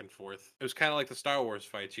going back and forth. It was kind of like the Star Wars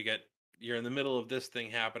fights. You're in the middle of this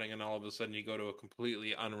thing happening and all of a sudden you go to a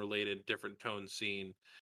completely unrelated different tone scene,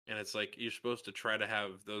 and it's like you're supposed to try to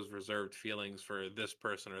have those reserved feelings for this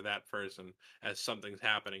person or that person as something's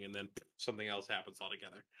happening, and then something else happens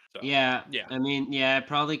altogether. So Yeah, yeah. I mean, yeah, it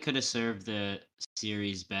probably could have served the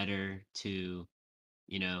series better to,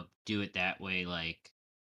 do it that way, like,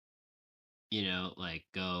 like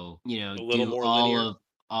go, A little do more all linear.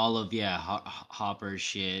 of yeah, Hopper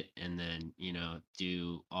shit, and then,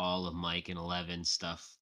 do all of Mike and Eleven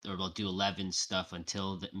stuff, or we'll do 11 stuff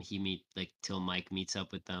until till Mike meets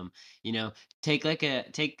up with them. You know, take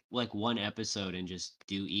like one episode and just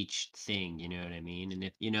do each thing, you know what I mean? And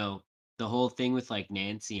if, the whole thing with like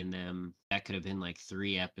Nancy and them, that could have been like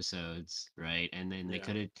 3 episodes, right? And then Yeah.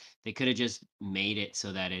 they could have just made it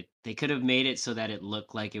so that they could have made it so that it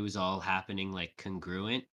looked like it was all happening like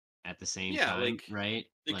congruent at the same Yeah, time, like right?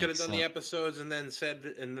 they could Like, have done the so episodes and then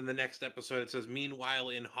and then the next episode it says meanwhile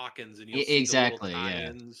in Hawkins, and you'll see the little exactly, yeah.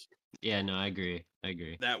 tie-ins. Yeah, no, I agree. I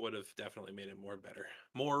agree. That would have definitely made it more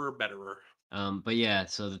betterer. But yeah,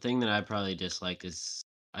 so the thing that I probably disliked is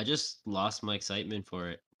I just lost my excitement for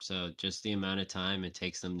it. So just the amount of time it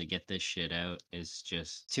takes them to get this shit out is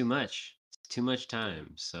just too much. Too much Yeah.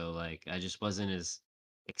 time. So like I just wasn't as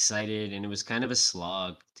excited, and it was kind of a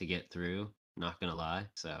slog to get through, not gonna lie.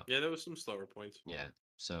 So Yeah, there was some slower points. yeah.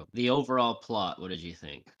 So the overall plot, what did you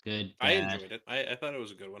think? Good, I bad? enjoyed it. I thought it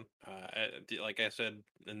was a good one. Like I said,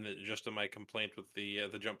 just in my complaint with the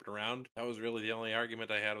jumping around, that was really the only argument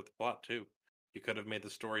I had with the plot too. You could have made the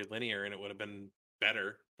story linear and it would have been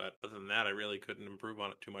better, but other than that, I really couldn't improve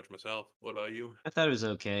on it too much myself. What about you? I thought it was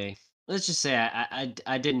okay. Let's just say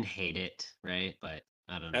I didn't hate it, right? But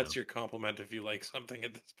I don't know. That's your compliment if you like something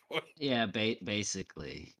at this point. Yeah,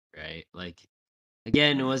 basically, right? Like,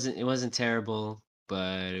 again, it wasn't terrible,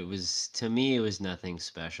 but it was, to me, it was nothing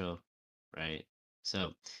special, right?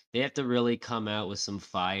 So they have to really come out with some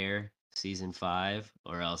fire season 5,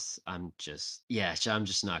 or else I'm just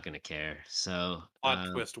not gonna care. So Plot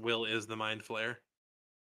twist: Will is the mind flayer.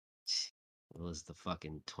 was the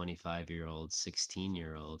fucking 25-year-old,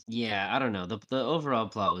 16-year-old. Yeah, I don't know. The overall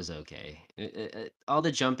plot was okay. All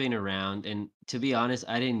the jumping around, and to be honest,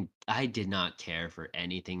 I did not care for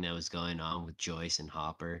anything that was going on with Joyce and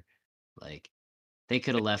Hopper. Like, they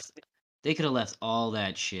could have left they could have left all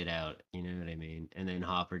that shit out, you know what I mean? And then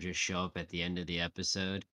Hopper just show up at the end of the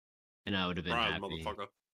episode, and I would have been Surprise, happy. motherfucker.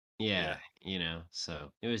 Yeah, Yeah.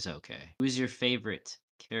 so it was okay. Who's your favorite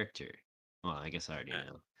character? Well, I guess I already Uh,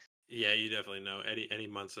 know. yeah, you definitely know Eddie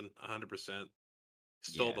Munson, 100%.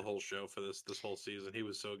 Stole Yeah. the whole show for this whole season. He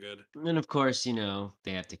was so good. And of course, they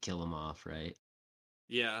have to kill him off, right?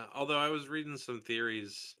 Yeah, although I was reading some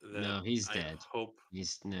theories that No, he's I dead. hope.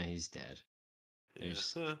 He's dead.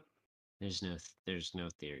 Yeah. There's there's no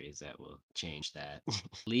theories that will change that.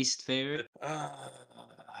 Least favorite?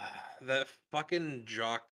 That fucking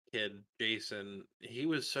jock kid, Jason, he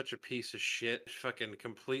was such a piece of shit. Fucking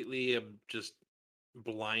completely just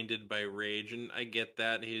blinded by rage, and I get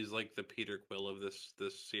that he's like the Peter Quill of this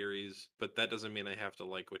series, but that doesn't mean I have to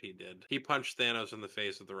like what he did. He punched Thanos in the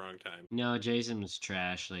face at the wrong time. No, Jason was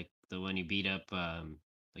trash. Like the when he beat up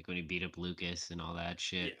like when he beat up Lucas and all that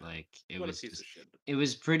shit. Yeah, Like what a piece of shit. it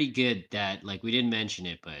was pretty good that like we didn't mention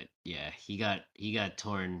it, but yeah, he got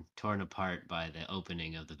torn apart by the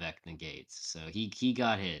opening of the Vecna gates. So he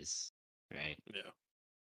got his, right? Yeah,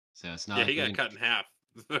 So it's yeah, not he like we got didn't cut in half.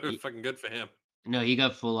 he, Fucking good for him. no, he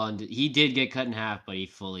got full on he did get cut in half, but he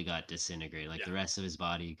fully got disintegrated. Like Yeah, the rest of his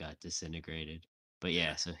body got disintegrated. But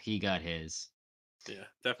yeah, yeah, so he got his. yeah.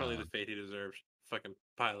 Definitely the Um, fate he deserves. Fucking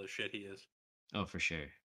pile of shit he is. oh for sure.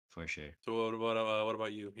 For sure. So what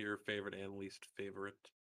about you? Your favorite and least favorite?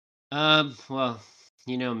 Well,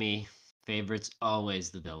 you know me. Favorite's always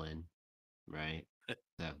the villain, right?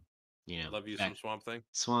 So, you know, Love you some back Swamp Thing.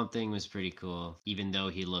 Swamp Thing was pretty cool, even though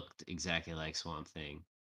he looked exactly like Swamp Thing.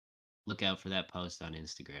 Look out for that post on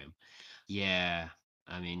Instagram. Yeah,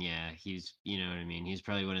 I mean, yeah, he's, you know what I mean. He's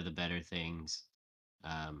probably one of the better things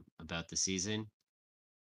about the season.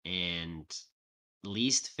 And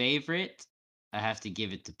least favorite, I have to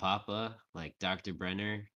give it to Papa, like Dr.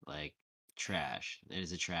 Brenner, like trash. It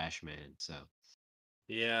is a trash man. So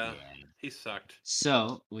Yeah, yeah. he sucked.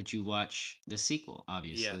 So, would you watch the sequel?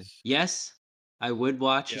 Obviously. Yes, Yes, I would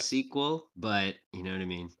watch a yes. sequel, but you know what I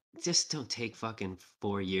mean? Just don't take fucking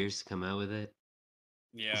 4 years to come out with it.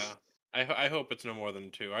 Yeah. I hope it's no more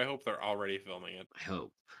than two. I hope they're already filming it. I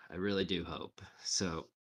hope. I really do hope. So,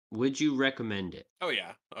 would you recommend it? Oh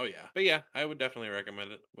yeah. Oh yeah. But yeah, I would definitely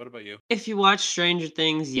recommend it. What about you? If you watch Stranger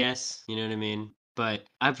Things, yes, you know what I mean? But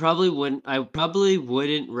I probably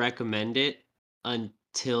wouldn't recommend it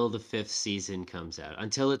until the 5th season comes out,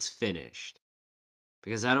 until it's finished.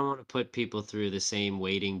 Because I don't want to put people through the same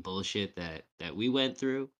waiting bullshit that we went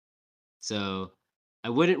through. So I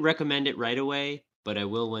wouldn't recommend it right away, but I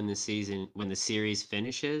will when the series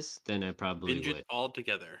finishes, then I probably Binge it would. all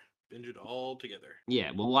together. Binge it all together.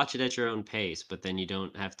 Yeah, we'll watch it at your own pace, but then you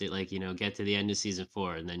don't have to like, you know, get to the end of season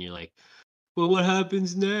 4 and then you're like, "Well, what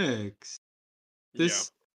happens next? Yeah.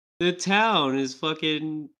 This the town is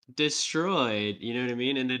fucking destroyed." You know what I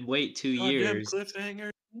mean? And then wait 2 Goddamn years.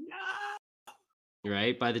 cliffhanger. No.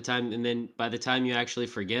 Right? By the time you actually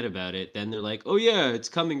forget about it, then they're like, "Oh yeah, it's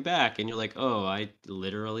coming back." And you're like, "Oh, I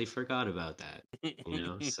literally forgot about that." You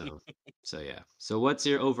know? So yeah. So what's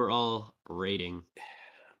your overall rating?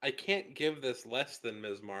 I can't give this less than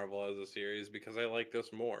Ms. Marvel as a series because I like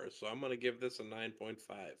this more. So I'm gonna give this a 9.5.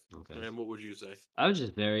 Okay. And what would you say? I was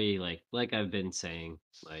just very like I've been saying,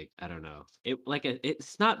 like I don't know.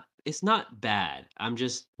 It's not bad. I'm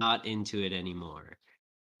just not into it anymore.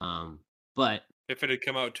 Um but If it had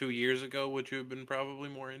come out 2 years ago, would you have been probably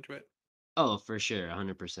more into it? oh, for sure,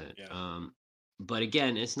 100%. Yeah. But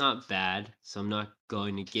again, it's not bad, so I'm not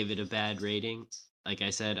going to give it a bad rating. Like I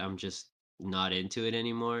said, I'm just not into it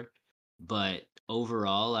anymore. But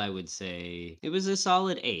overall, I would say it was a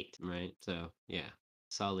solid 8, right? So, yeah,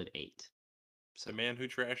 solid 8. So, The man who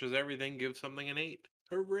trashes everything gives something an 8.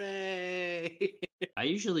 Hooray! I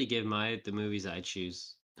usually give the movies I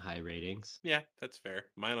choose high ratings. Yeah, that's fair.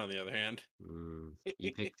 Mine, on the other hand. Mm,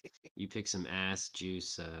 you pick some ass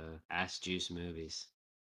juice movies.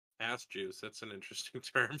 Ass juice. That's an interesting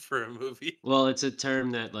term for a movie. Well, it's a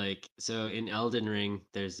term that like so in Elden Ring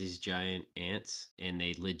there's these giant ants and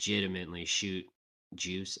they legitimately shoot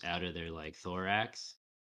juice out of their like thorax.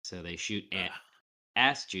 So they shoot Ah,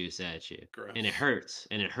 ass juice at you gross. and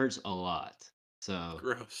it hurts a lot. So,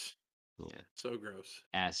 Gross. yeah, So gross.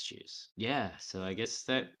 ass juice. Yeah, so I guess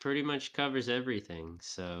that pretty much covers everything.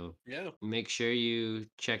 So, Yeah. make sure you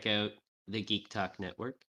check out the Geek Talk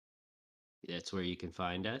Network. That's where you can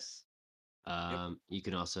find us. Yep. You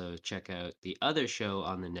can also check out the other show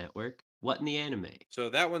on the network, What in the Anime. So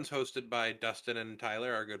that one's hosted by Dustin and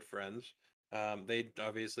Tyler, our good friends.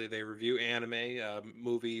 They review anime,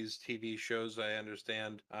 movies, TV shows. I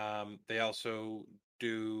understand. They also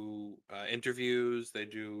do interviews. They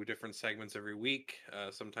do different segments every week.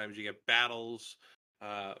 Sometimes you get battles.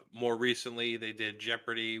 More recently, they did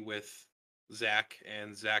Jeopardy with Zach,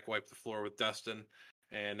 and Zach wiped the floor with Dustin.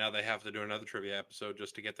 And now they have to do another trivia episode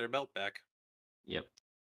just to get their belt back. Yep,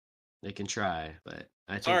 they can try, but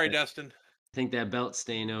Sorry, Dustin. I think that belt's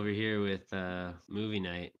staying over here with movie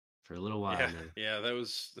night for a little while Yeah, now. yeah, that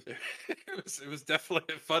was it was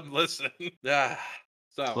definitely a fun listen. Yeah.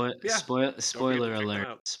 So yeah, don't forget to Spoiler check them alert!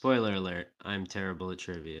 out. Spoiler alert! I'm terrible at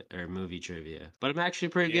trivia or movie trivia, but I'm actually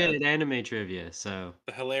pretty Yeah, good at anime trivia. So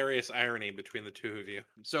the hilarious irony between the two of you.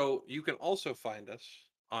 So you can also find us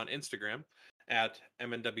on Instagram at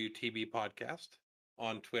MNWTB Podcast,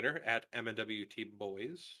 on Twitter at MNWT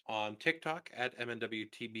Boys, on TikTok at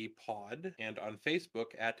MNWTB Pod, and on Facebook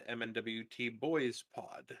at MNWT Boys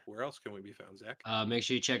Pod. Where else can we be found, Zach? Make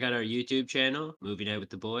sure you check out our YouTube channel, Movie Night with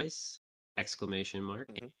the Boys! Exclamation mark.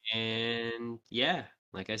 And yeah,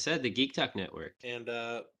 like I said, the Geek Talk Network. And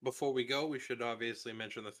before we go, we should obviously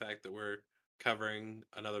mention the fact that we're covering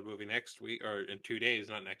another movie next week, or in 2 days,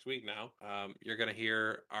 not next week now. You're going to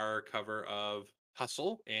hear our cover of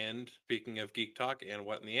Hustle. And speaking of Geek Talk and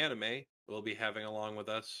What in the Anime, we'll be having along with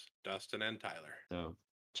us Dustin and Tyler. So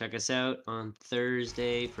check us out on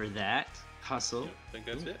Thursday for that. Hustle. I think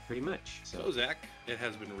that's it. Pretty much. So, Zach, it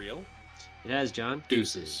has been real. It has, John.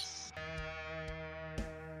 Deuces.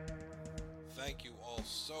 Thank you all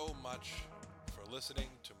so much for listening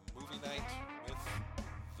to Movie Night with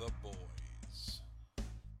the Boys.